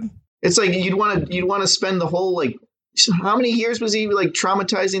 Yeah, dude. it's like you'd want to spend the whole like how many years was he like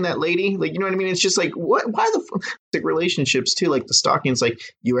traumatizing that lady? Like, you know what I mean? It's just like what? Why the relationships too? Like the stalking. It's like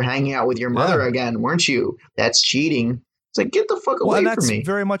you were hanging out with your mother again, weren't you? That's cheating. It's like, get the fuck away from me.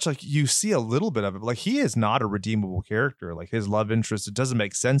 Very much like you see a little bit of it. Like he is not a redeemable character. Like his love interest, it doesn't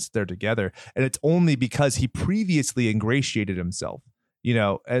make sense they're together. And it's only because he previously ingratiated himself, you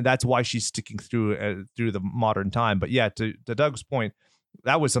know, and that's why she's sticking through the modern time. But yeah, to Doug's point,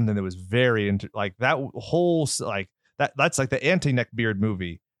 that was something that was very like that whole like that's like the anti-Neckbeard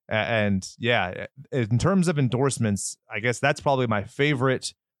movie. And yeah, in terms of endorsements, I guess that's probably my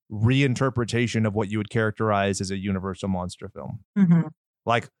favorite reinterpretation of what you would characterize as a Universal monster film. Mm-hmm.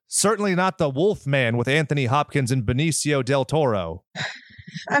 Like certainly not the Wolfman with Anthony Hopkins and Benicio del Toro.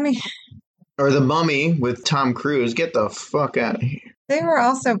 I mean, or the Mummy with Tom Cruise. Get the fuck out of here. they were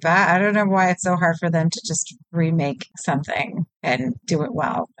also bad. I don't know why it's so hard for them to just remake something and do it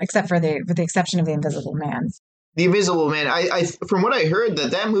well, except with the exception of The Invisible Man. The Invisible Man, I from what I heard,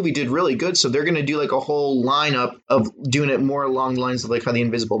 that movie did really good, so they're going to do like a whole lineup of doing it more along the lines of like how The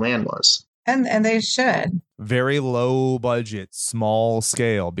Invisible Man was. And they should. Very low budget, small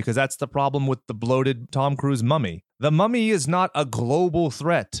scale, because that's the problem with the bloated Tom Cruise Mummy. The Mummy is not a global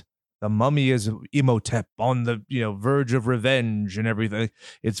threat. The Mummy is Imhotep on the verge of revenge and everything.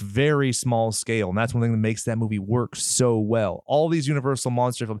 It's very small scale, and that's one thing that makes that movie work so well. All these Universal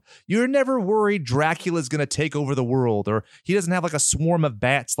monster films, you're never worried Dracula's going to take over the world, or he doesn't have like a swarm of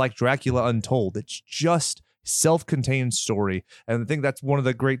bats like Dracula Untold. It's just self-contained story. And I think that's one of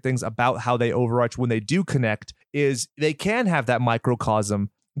the great things about how they overarch when they do connect is they can have that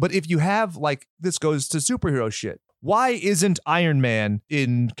microcosm. But if you have like, this goes to superhero shit. Why isn't Iron Man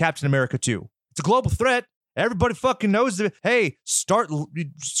in Captain America 2? It's a global threat. Everybody fucking knows that. Hey, start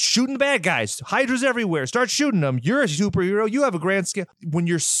shooting the bad guys. Hydras everywhere. Start shooting them. You're a superhero. You have a grand scale. When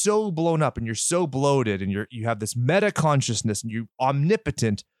you're so blown up and you're so bloated and you have this meta consciousness and you're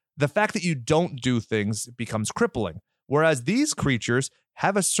omnipotent, the fact that you don't do things becomes crippling. Whereas these creatures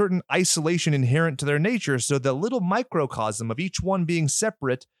have a certain isolation inherent to their nature. So the little microcosm of each one being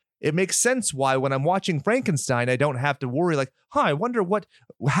separate, it makes sense why when I'm watching Frankenstein, I don't have to worry like, I wonder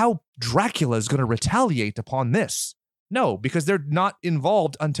how Dracula is going to retaliate upon this. No, because they're not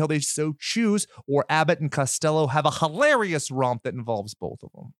involved until they so choose, or Abbott and Costello have a hilarious romp that involves both of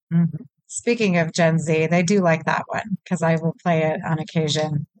them. Mm-hmm. Speaking of Gen Z, they do like that one because I will play it on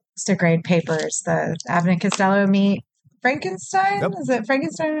occasion to grade papers. The Abbott and Costello meet Frankenstein? Yep. Is it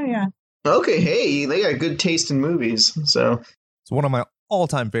Frankenstein? Yeah. Okay, hey, they got good taste in movies. So it's one of my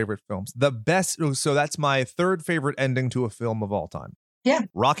all-time favorite films. The best. So that's my third favorite ending to a film of all time. Yeah.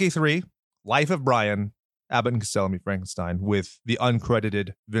 Rocky III, Life of Brian, Abbott and Costello meet Frankenstein with the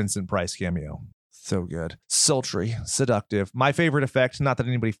uncredited Vincent Price cameo. So good. Sultry, seductive. My favorite effect, not that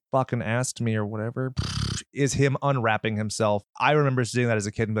anybody fucking asked me or whatever, is him unwrapping himself. I remember seeing that as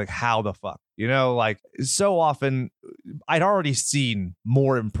a kid and be like, how the fuck? You know, like so often I'd already seen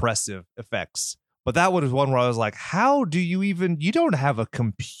more impressive effects. But that was one where I was like, how do you don't have a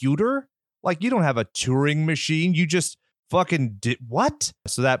computer? Like, you don't have a Turing machine. You just fucking did what?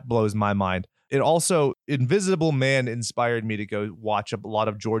 So that blows my mind. It also, Invisible Man inspired me to go watch a lot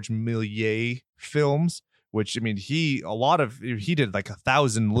of George Méliès films, which, I mean, he did like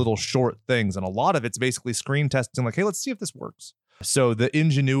 1,000 little short things, and a lot of it's basically screen testing, like, hey, let's see if this works. So the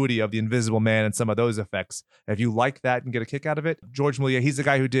ingenuity of the Invisible Man and some of those effects, if you like that and get a kick out of it, George Méliès, he's the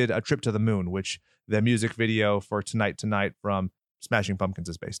guy who did A Trip to the Moon, which the music video for Tonight Tonight from Smashing Pumpkins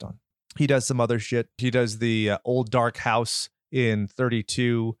is based on. He does some other shit. He does the Old Dark House in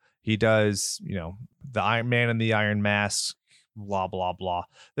 32. He does, the Iron Man and the Iron Mask, blah, blah, blah.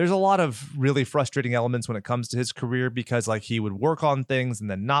 There's a lot of really frustrating elements when it comes to his career because, like, he would work on things and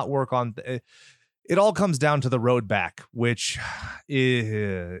then not work on it all comes down to The Road Back, which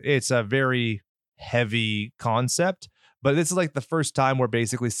it's a very heavy concept, but this is like the first time where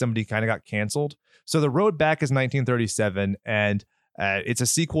basically somebody kind of got canceled. So The Road Back is 1937, and it's a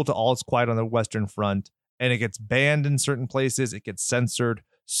sequel to All Is Quiet on the Western Front, and it gets banned in certain places. It gets censored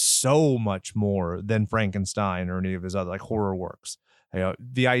so much more than Frankenstein or any of his other like horror works.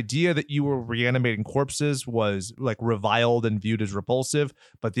 The idea that you were reanimating corpses was like reviled and viewed as repulsive,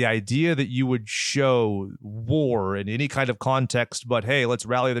 but the idea that you would show war in any kind of context, but hey, let's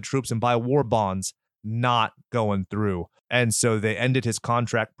rally the troops and buy war bonds, not going through. And so they ended his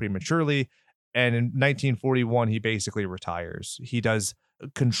contract prematurely. And in 1941, he basically retires. He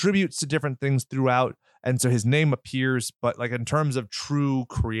contributes to different things throughout. And so his name appears, but like in terms of true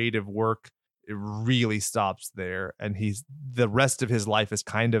creative work, it really stops there. And the rest of his life is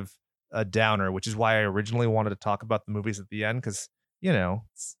kind of a downer, which is why I originally wanted to talk about the movies at the end, because,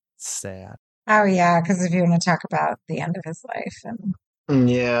 it's sad. Oh, yeah, because if you want to talk about the end of his life.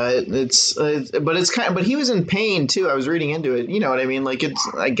 Yeah, but he was in pain too. I was reading into it. You know what I mean? Like,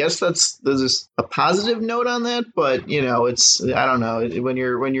 I guess there's a positive note on that, but I don't know, when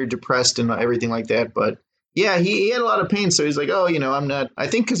you're depressed and everything like that, but yeah, he had a lot of pain. So he's like, oh, I'm not, I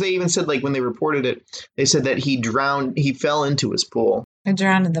think because they even said, like, when they reported it, they said that he fell into his pool. He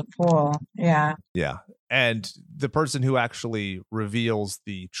drowned in the pool. Yeah. Yeah. And the person who actually reveals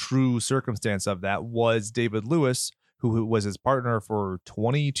the true circumstance of that was David Lewis, who was his partner for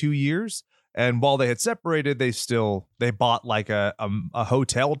 22 years. And while they had separated, they bought like a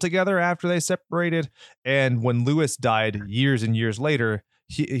hotel together after they separated. And when Lewis died years and years later,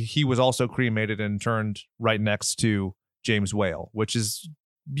 he was also cremated and turned right next to James Whale, which is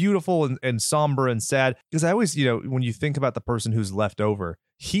beautiful and somber and sad. Because I always, when you think about the person who's left over,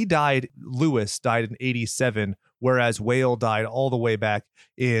 Lewis died in 87, whereas Whale died all the way back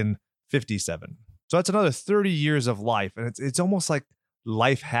in 57. So that's another 30 years of life. And it's almost like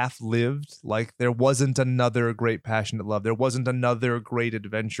life half lived. Like there wasn't another great passionate love. There wasn't another great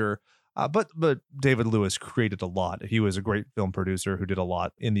adventure. But David Lewis created a lot. He was a great film producer who did a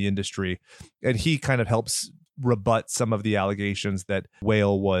lot in the industry. And he kind of helps rebut some of the allegations that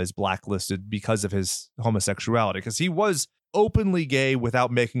Whale was blacklisted because of his homosexuality. Because he was openly gay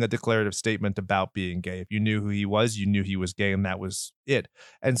without making a declarative statement about being gay. If you knew who he was, you knew he was gay, and that was it.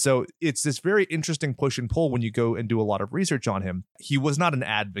 And so it's this very interesting push and pull when you go and do a lot of research on him. He was not an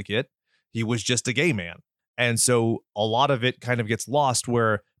advocate. He was just a gay man. And so a lot of it kind of gets lost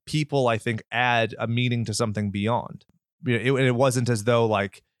where people, I think, add a meaning to something beyond. It wasn't as though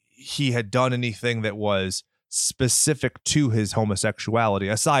like he had done anything that was specific to his homosexuality,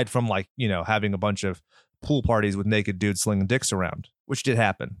 aside from like, having a bunch of pool parties with naked dudes slinging dicks around, which did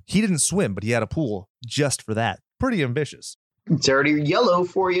happen. He didn't swim, but he had a pool just for that. Pretty ambitious. It's already yellow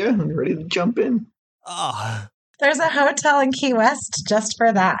for you and ready to jump in. There's a hotel in Key West just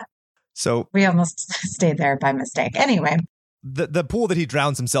for that. So we almost stayed there by mistake. Anyway. The pool that he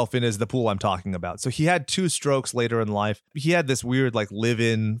drowns himself in is the pool I'm talking about. So he had 2 strokes later in life. He had this weird like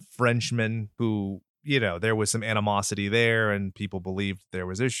live-in Frenchman who, there was some animosity there and people believed there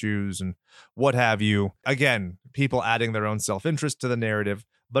was issues and what have you. Again, people adding their own self-interest to the narrative,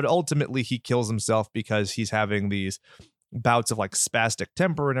 but ultimately he kills himself because he's having these bouts of like spastic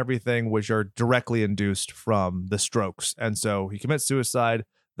temper and everything, which are directly induced from the strokes. And so he commits suicide.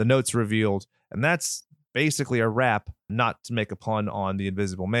 The note's revealed, and that's basically a wrap, not to make a pun on The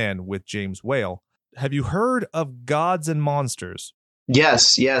Invisible Man with James Whale. Have you heard of Gods and Monsters?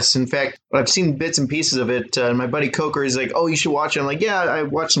 Yes. In fact, I've seen bits and pieces of it. My buddy Coker is like, oh, you should watch it. I'm like, yeah, I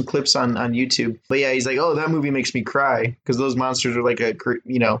watched some clips on YouTube. But yeah, he's like, oh, that movie makes me cry because those monsters are like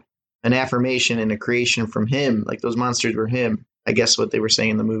an affirmation and a creation from him. Like those monsters were him. I guess what they were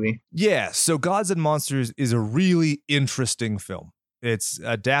saying in the movie. Yeah. So Gods and Monsters is a really interesting film. It's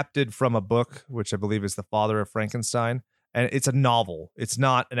adapted from a book, which I believe is The Father of Frankenstein. And it's a novel. It's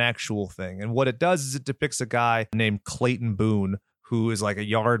not an actual thing. And what it does is it depicts a guy named Clayton Boone who is like a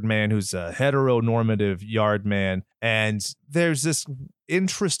yard man, who's a heteronormative yard man. And there's this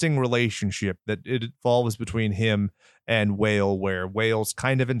interesting relationship that it evolves between him and Whale, where Whale's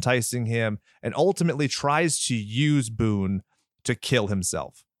kind of enticing him and ultimately tries to use Boone to kill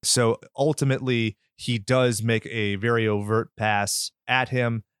himself. So ultimately, he does make a very overt pass at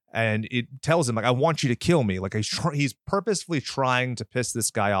him, and it tells him, like, I want you to kill me. Like, he's purposefully trying to piss this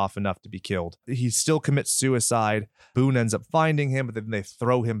guy off enough to be killed. He still commits suicide. Boone ends up finding him, but then they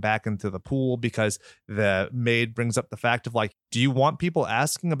throw him back into the pool because the maid brings up the fact of, like, do you want people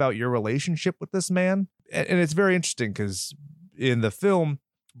asking about your relationship with this man? And it's very interesting because in the film,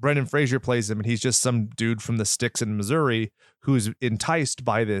 Brendan Fraser plays him, and he's just some dude from the sticks in Missouri who's enticed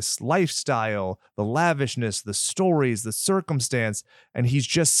by this lifestyle, the lavishness, the stories, the circumstance, and he's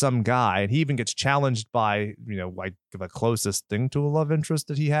just some guy. And he even gets challenged by, like the closest thing to a love interest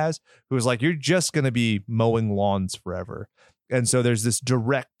that he has, who's like, you're just going to be mowing lawns forever. And so there's this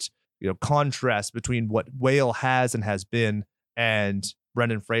direct, contrast between what Whale has and has been and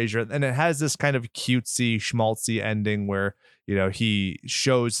Brendan Fraser. And it has this kind of cutesy, schmaltzy ending where, he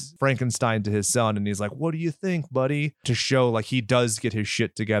shows Frankenstein to his son and he's like, what do you think, buddy? To show like he does get his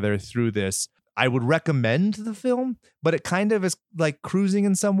shit together through this. I would recommend the film, but it kind of is like cruising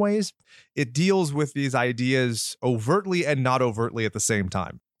in some ways. It deals with these ideas overtly and not overtly at the same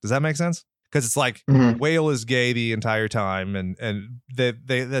time. Does that make sense? Because it's like Whale is gay the entire time, and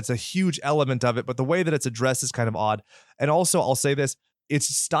that's a huge element of it. But the way that it's addressed is kind of odd. And also, I'll say this,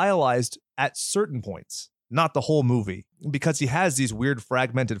 it's stylized at certain points, not the whole movie, because he has these weird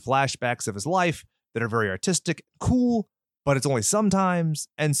fragmented flashbacks of his life that are very artistic, cool, but it's only sometimes.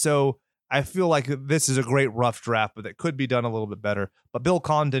 And so I feel like this is a great rough draft, but it could be done a little bit better. But Bill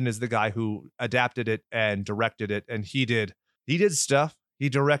Condon is the guy who adapted it and directed it, and he did stuff. He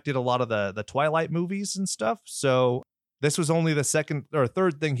directed a lot of the Twilight movies and stuff. So this was only the second or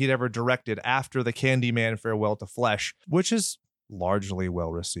third thing he'd ever directed after the Candyman Farewell to Flesh, which is largely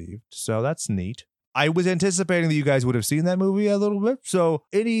well received. So that's neat. I was anticipating that you guys would have seen that movie a little bit. So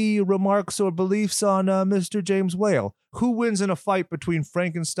any remarks or beliefs on Mr. James Whale? Who wins in a fight between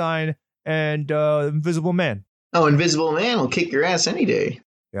Frankenstein and Invisible Man? Oh, Invisible Man will kick your ass any day.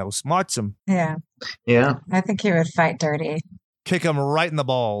 Yeah, we'll smarts him. Yeah. Yeah. I think he would fight dirty. Kick him right in the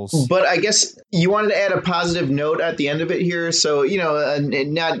balls. But I guess you wanted to add a positive note at the end of it here. So,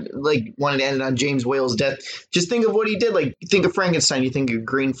 and not like wanted to end it on James Whale's death. Just think of what he did. Like, think of Frankenstein. You think of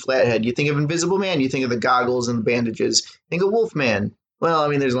Green Flathead. You think of Invisible Man. You think of the goggles and the bandages. Think of Wolfman. Well, I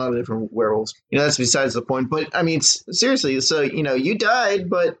mean, there's a lot of different werewolves. That's besides the point. But, I mean, seriously, so, you died,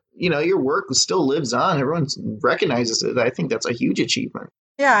 but, your work still lives on. Everyone recognizes it. I think that's a huge achievement.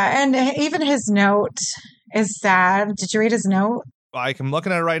 Yeah, and even his note is sad. Did you read his note? I'm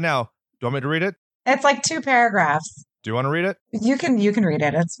looking at it right now. Do you want me to read it? It's like 2 paragraphs. Do you want to read it? You can read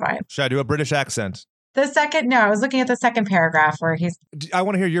it. It's fine. Should I do a British accent? I was looking at the second paragraph where he's... I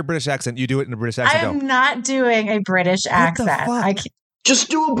want to hear your British accent. You do it in a British accent. I'm not doing a British accent. The fuck? Just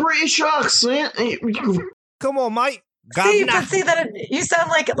do a British accent. Come on, mate. See that you sound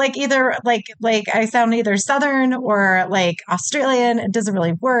like either like I sound either Southern or like Australian. It doesn't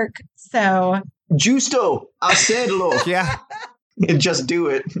really work. So Justo, hacedlo. Yeah. Just do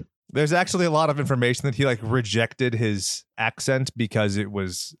it. There's actually a lot of information that he rejected his accent because it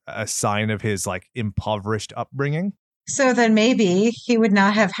was a sign of his impoverished upbringing. So then maybe he would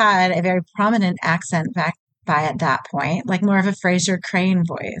not have had a very prominent accent back by at that point, like more of a Fraser Crane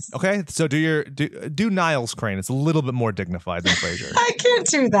voice. Okay, so do Niles Crane. It's a little bit more dignified than Fraser. I can't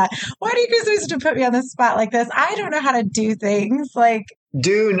do that. Why do you guys always have to put me on the spot like this? I don't know how to do things.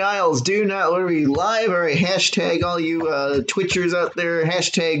 Do Niles. What are we live? All right, hashtag all you Twitchers out there.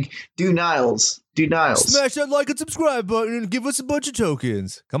 Hashtag do Niles. Do Niles. Smash that like and subscribe button and give us a bunch of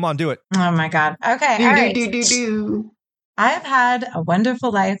tokens. Come on, do it. Oh my God. Okay. Do, all right. Do. I have had a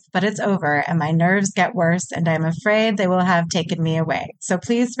wonderful life, but it's over, and my nerves get worse, and I'm afraid they will have taken me away. So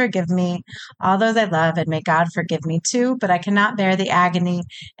please forgive me, all those I love, and may God forgive me too, but I cannot bear the agony,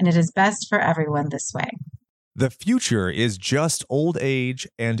 and it is best for everyone this way. The future is just old age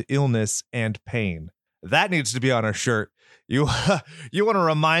and illness and pain. That needs to be on a shirt. You want to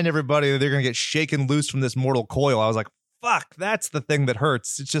remind everybody that they're going to get shaken loose from this mortal coil. I was like, fuck, that's the thing that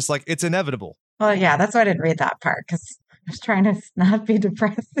hurts. It's just it's inevitable. Well, yeah, that's why I didn't read that part, because I was trying to not be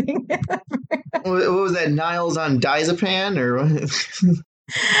depressing. What was that, Niles on Diazepam or what?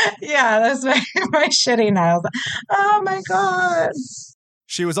 Yeah, that's my shitty Niles. Oh my God.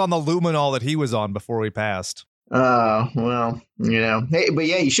 She was on the Luminol that he was on before we passed. Well, Hey, but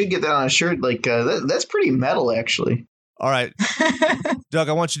yeah, you should get that on a shirt. That's pretty metal, actually. All right. Doug,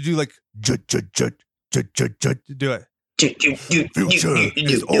 I want you to do do it. Future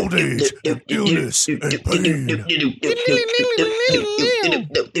is old age and illness and pain.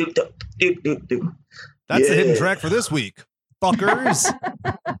 That's the hidden track for this week, fuckers.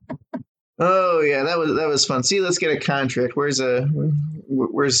 Oh yeah, that was fun. See, let's get a contract. Where's Capitol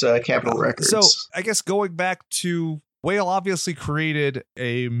Records? So I guess going back to Whale, obviously created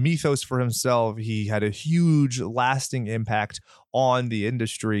a mythos for himself. He had a huge, lasting impact on the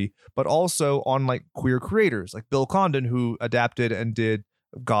industry, but also on like queer creators, like Bill Condon, who adapted and did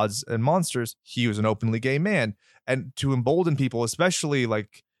Gods and Monsters. He was an openly gay man, and to embolden people, especially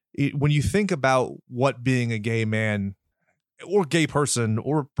like when you think about what being a gay man or gay person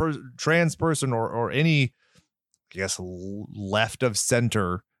or trans person or any, I guess, left of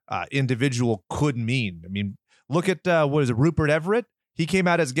center individual could mean. I mean, look at what is it, Rupert Everett? He came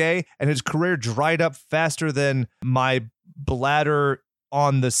out as gay and his career dried up faster than my bladder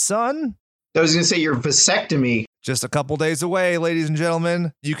on the sun. I was going to say your vasectomy. Just a couple days away, ladies and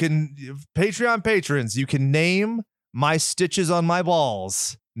gentlemen. You can, Patreon patrons, you can name my stitches on my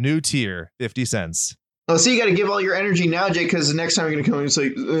balls. New tier, 50 cents. Oh, so you got to give all your energy now, Jake, because the next time you're going to come, it's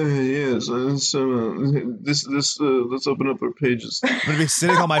like, yes, let's open up our pages. I'm going to be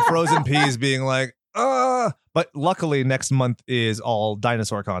sitting on my frozen peas being like, But luckily next month is all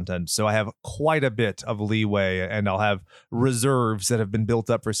dinosaur content, so I have quite a bit of leeway, and I'll have reserves that have been built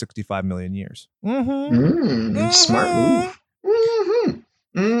up for 65 million years. Smart move.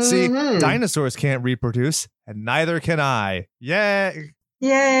 See, dinosaurs can't reproduce, and neither can I. Yay!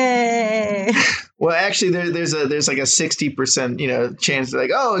 Yay! Well, actually, there's like a 60% chance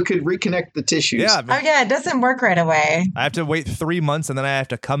like, oh, it could reconnect the tissues. Yeah. Oh yeah, it doesn't work right away. I have to wait 3 months, and then I have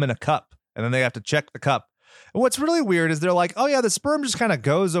to come in a cup, and then they have to check the cup. And what's really weird is they're like, oh yeah, the sperm just kind of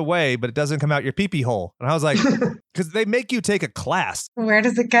goes away, but it doesn't come out your pee-pee hole. And I was like, because they make you take a class. Where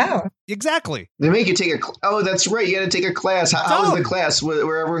does it go? Exactly. They make you take oh, that's right. You got to take a class. How is the class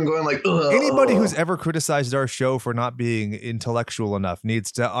where everyone going like, ugh? Anybody who's ever criticized our show for not being intellectual enough needs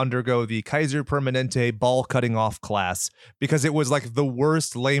to undergo the Kaiser Permanente ball cutting off class, because it was like the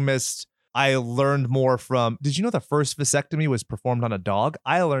worst, lamest. I learned more from, did you know the first vasectomy was performed on a dog?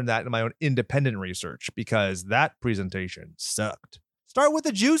 I learned that in my own independent research because that presentation sucked. Start with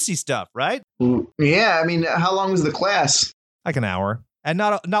the juicy stuff, right? Yeah, I mean, how long was the class? Like an hour. And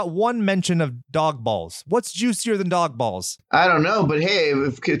not one mention of dog balls. What's juicier than dog balls? I don't know, but hey,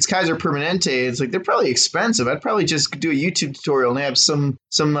 if it's Kaiser Permanente, it's like they're probably expensive. I'd probably just do a YouTube tutorial and have some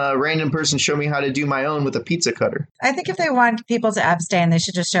random person show me how to do my own with a pizza cutter. I think if they want people to abstain, they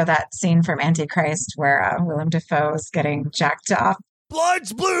should just show that scene from Antichrist where Willem Dafoe is getting jacked off.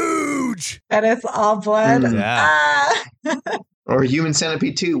 Blood's blooge! And it's all blood. Yeah. Or Human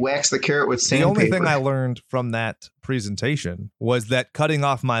Centipede 2, wax the carrot with sandpaper. The only thing I learned from that presentation was that cutting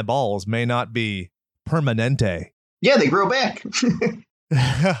off my balls may not be permanente. Yeah, they grow back.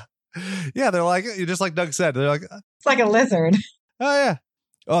 Yeah, they're like, just like Doug said, they're like, It's like a lizard. oh yeah.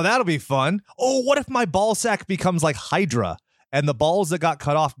 Oh, that'll be fun. Oh, what if my ball sack becomes like Hydra and the balls that got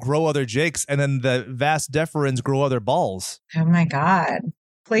cut off grow other Jakes and then the vas deferens grow other balls? Oh my God.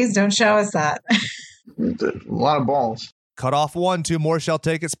 Please don't show us that. A lot of balls. Cut off one, 2 more shall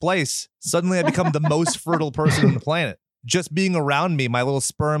take its place. Suddenly I become the most fertile person on the planet. Just being around me, my little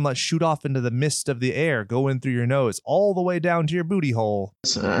sperm let's shoot off into the mist of the air, go in through your nose, all the way down to your booty hole.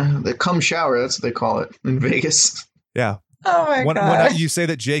 The cum shower, that's what they call it in Vegas. Yeah. Oh my God. When you say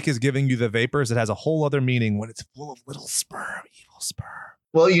that Jake is giving you the vapors, it has a whole other meaning when it's full of little sperm, evil sperm.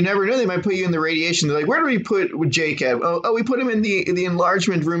 Well, you never know. They might put you in the radiation. They're like, where do we put Jake at? Oh, we put him in the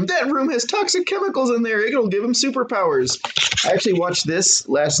enlargement room. That room has toxic chemicals in there. It'll give him superpowers. I actually watched this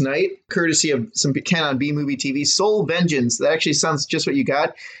last night, courtesy of some Canon B movie TV, Soul Vengeance. That actually sounds just what you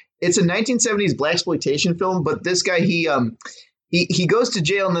got. It's a 1970s blaxploitation film, but this guy, he goes to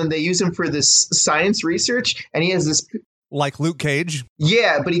jail and then they use him for this science research, and he has this. Like Luke Cage?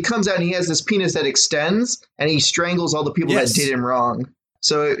 Yeah, but he comes out and he has this penis that extends, and he strangles all the people that did him wrong.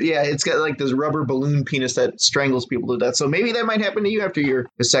 So, yeah, it's got like this rubber balloon penis that strangles people to death. So maybe that might happen to you after your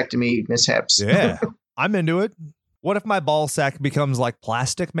vasectomy mishaps. Yeah, I'm into it. What if my ball sack becomes like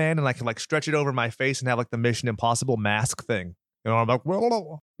Plastic Man and I can like stretch it over my face and have like the Mission Impossible mask thing? You know, I'm like,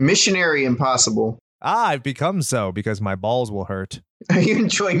 well, Missionary Impossible. I've become so because my balls will hurt. Are you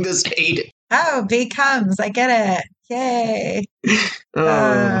enjoying this, Kate? Oh, B comes. I get it. Yay.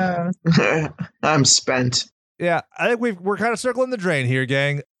 Oh. I'm spent. Yeah, I think we're kind of circling the drain here,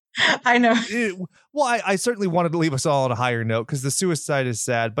 gang. I know. Well, I certainly wanted to leave us all on a higher note because the suicide is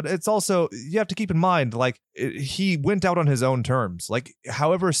sad, but it's also, you have to keep in mind, like, he went out on his own terms. Like,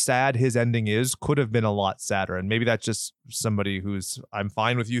 however sad his ending is, could have been a lot sadder. And maybe that's just somebody I'm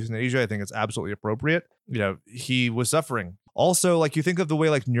fine with euthanasia. I think it's absolutely appropriate. You know, he was suffering. Also, like, you think of the way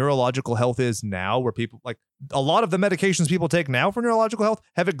like neurological health is now, where people, like, a lot of the medications people take now for neurological health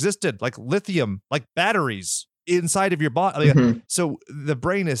have existed, like lithium, like batteries inside of your body. So the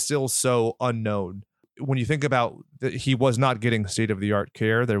brain is still so unknown. When you think about that, he was not getting state-of-the-art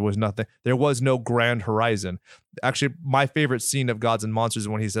care. There was no grand horizon. Actually, my favorite scene of Gods and Monsters is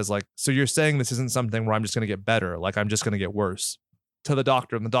when he says, like, so you're saying this isn't something where I'm just going to get better, like I'm just going to get worse, to the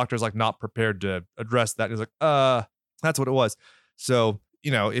doctor, and the doctor's like not prepared to address that. And he's like, that's what it was. So,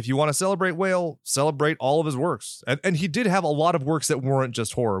 you know, if you want to celebrate Whale, celebrate all of his works. And he did have a lot of works that weren't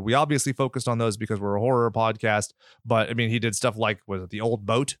just horror. We obviously focused on those because we're a horror podcast. But I mean, he did stuff like, was it The Old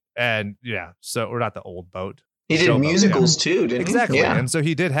Boat? And yeah, or not The Old Boat. He did musicals too, didn't he? Exactly. Yeah. And so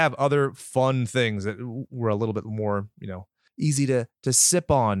he did have other fun things that were a little bit more, you know, easy to sip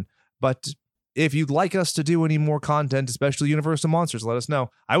on. But if you'd like us to do any more content, especially Universal Monsters, let us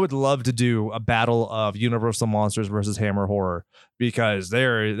know. I would love to do a battle of Universal Monsters versus Hammer Horror, because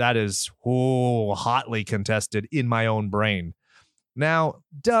that is hotly contested in my own brain. Now,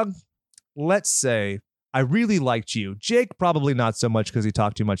 Doug, let's say I really liked you. Jake, probably not so much because he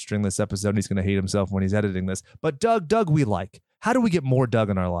talked too much during this episode and he's going to hate himself when he's editing this. But Doug, we like. How do we get more Doug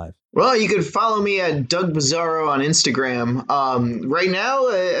in our life? Well, you can follow me at Doug Bizarro on Instagram. Right now,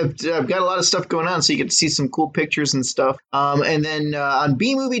 I've got a lot of stuff going on, so you get to see some cool pictures and stuff. And then on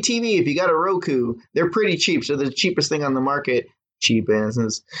B-Movie TV, if you got a Roku, they're pretty cheap. So they're the cheapest thing on the market. Cheap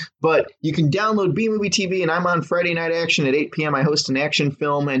business. But you can download B-Movie TV, and I'm on Friday Night Action at 8 p.m. I host an action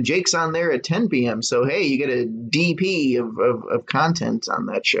film, and Jake's on there at 10 p.m. So, hey, you get a DP of content on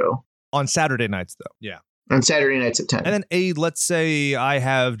that show. On Saturday nights, though. Yeah. On Saturday nights at 10. And then let's say I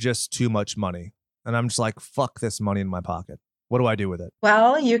have just too much money and I'm just like, fuck this money in my pocket. What do I do with it?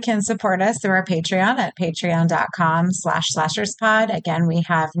 Well, you can support us through our Patreon at patreon.com/slasherspod. Again, we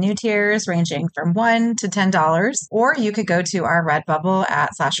have new tiers ranging from $1 to $10, or you could go to our Redbubble at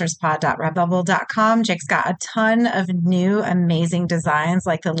slasherspod.redbubble.com. Jake's got a ton of new amazing designs,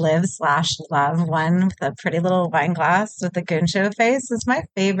 like the live/love one with a pretty little wine glass with the Goon Show face is my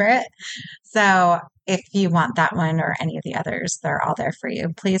favorite. So if you want that one or any of the others, they're all there for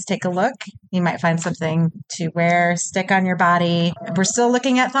you. Please take a look. You might find something to wear, stick on your body. We're still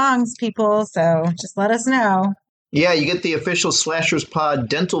looking at thongs, people, so just let us know. Yeah, you get the official Slashers Pod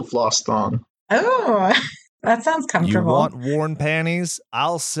dental floss thong. Oh, that sounds comfortable. You want worn panties?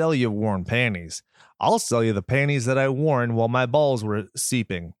 I'll sell you worn panties. I'll sell you the panties that I worn while my balls were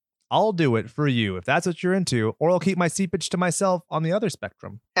seeping. I'll do it for you if that's what you're into, or I'll keep my seepage to myself on the other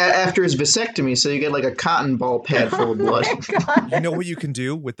spectrum. After his vasectomy, so you get like a cotton ball pad full of blood. You know what you can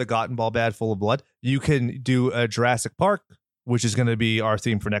do with the cotton ball pad full of blood? You can do a Jurassic Park, which is going to be our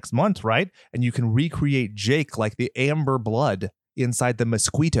theme for next month, right? And you can recreate Jake like the amber blood inside the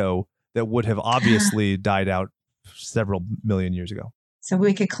mosquito that would have obviously died out several million years ago. So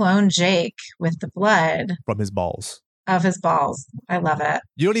we could clone Jake with the blood from his balls. Of his balls. I love it.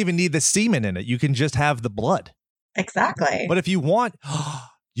 You don't even need the semen in it. You can just have the blood. Exactly. But if you want,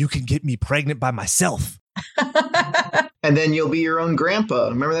 you can get me pregnant by myself. And then you'll be your own grandpa.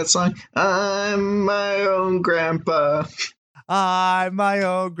 Remember that song? I'm my own grandpa. I'm my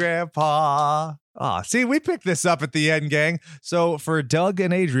own grandpa. See, we picked this up at the end, gang. So for Doug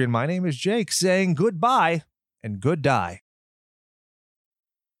and Adrian, my name is Jake, saying goodbye and good die.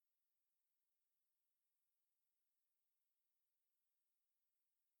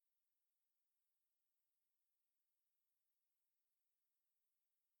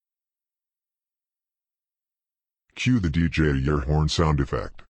 Cue the DJ ear horn sound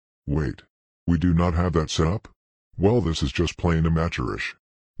effect. Wait, we do not have that set up? Well, this is just plain amateurish.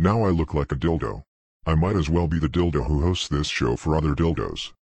 Now I look like a dildo. I might as well be the dildo who hosts this show for other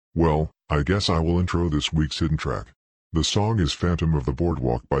dildos. Well, I guess I will intro this week's hidden track. The song is Phantom of the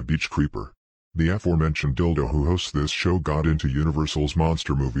Boardwalk by Beach Creeper. The aforementioned dildo who hosts this show got into Universal's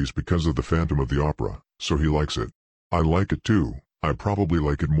monster movies because of the Phantom of the Opera, so he likes it. I like it too. I probably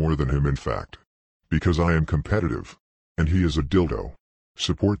like it more than him, in fact. Because I am competitive. And he is a dildo.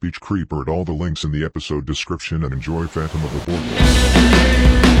 Support Beach Creeper at all the links in the episode description and enjoy Phantom of the Boardwalk.